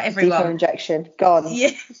 Right, everyone. Deeper injection. Gone.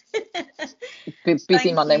 Yeah.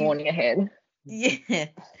 Busy Monday morning ahead. Yeah.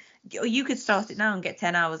 You could start it now and get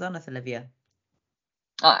 10 hours on us, Olivia.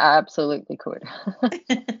 I absolutely could.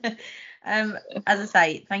 As I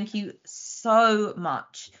say, thank you so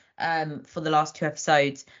much for the last two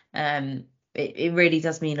episodes. It really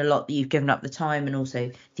does mean a lot that you've given up the time and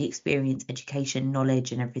also the experience, education,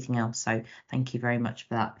 knowledge and everything else. So thank you very much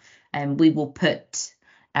for that. We will put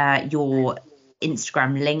your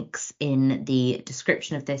Instagram links in the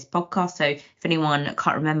description of this podcast. So if anyone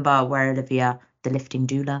can't remember where Olivia the lifting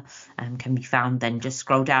doula, can be found, then just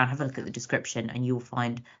scroll down, have a look at the description, and you'll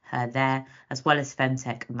find her there, as well as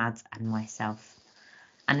Femtech, Mads, and myself.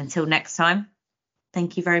 And until next time,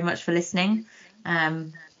 thank you very much for listening.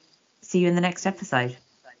 See you in the next episode.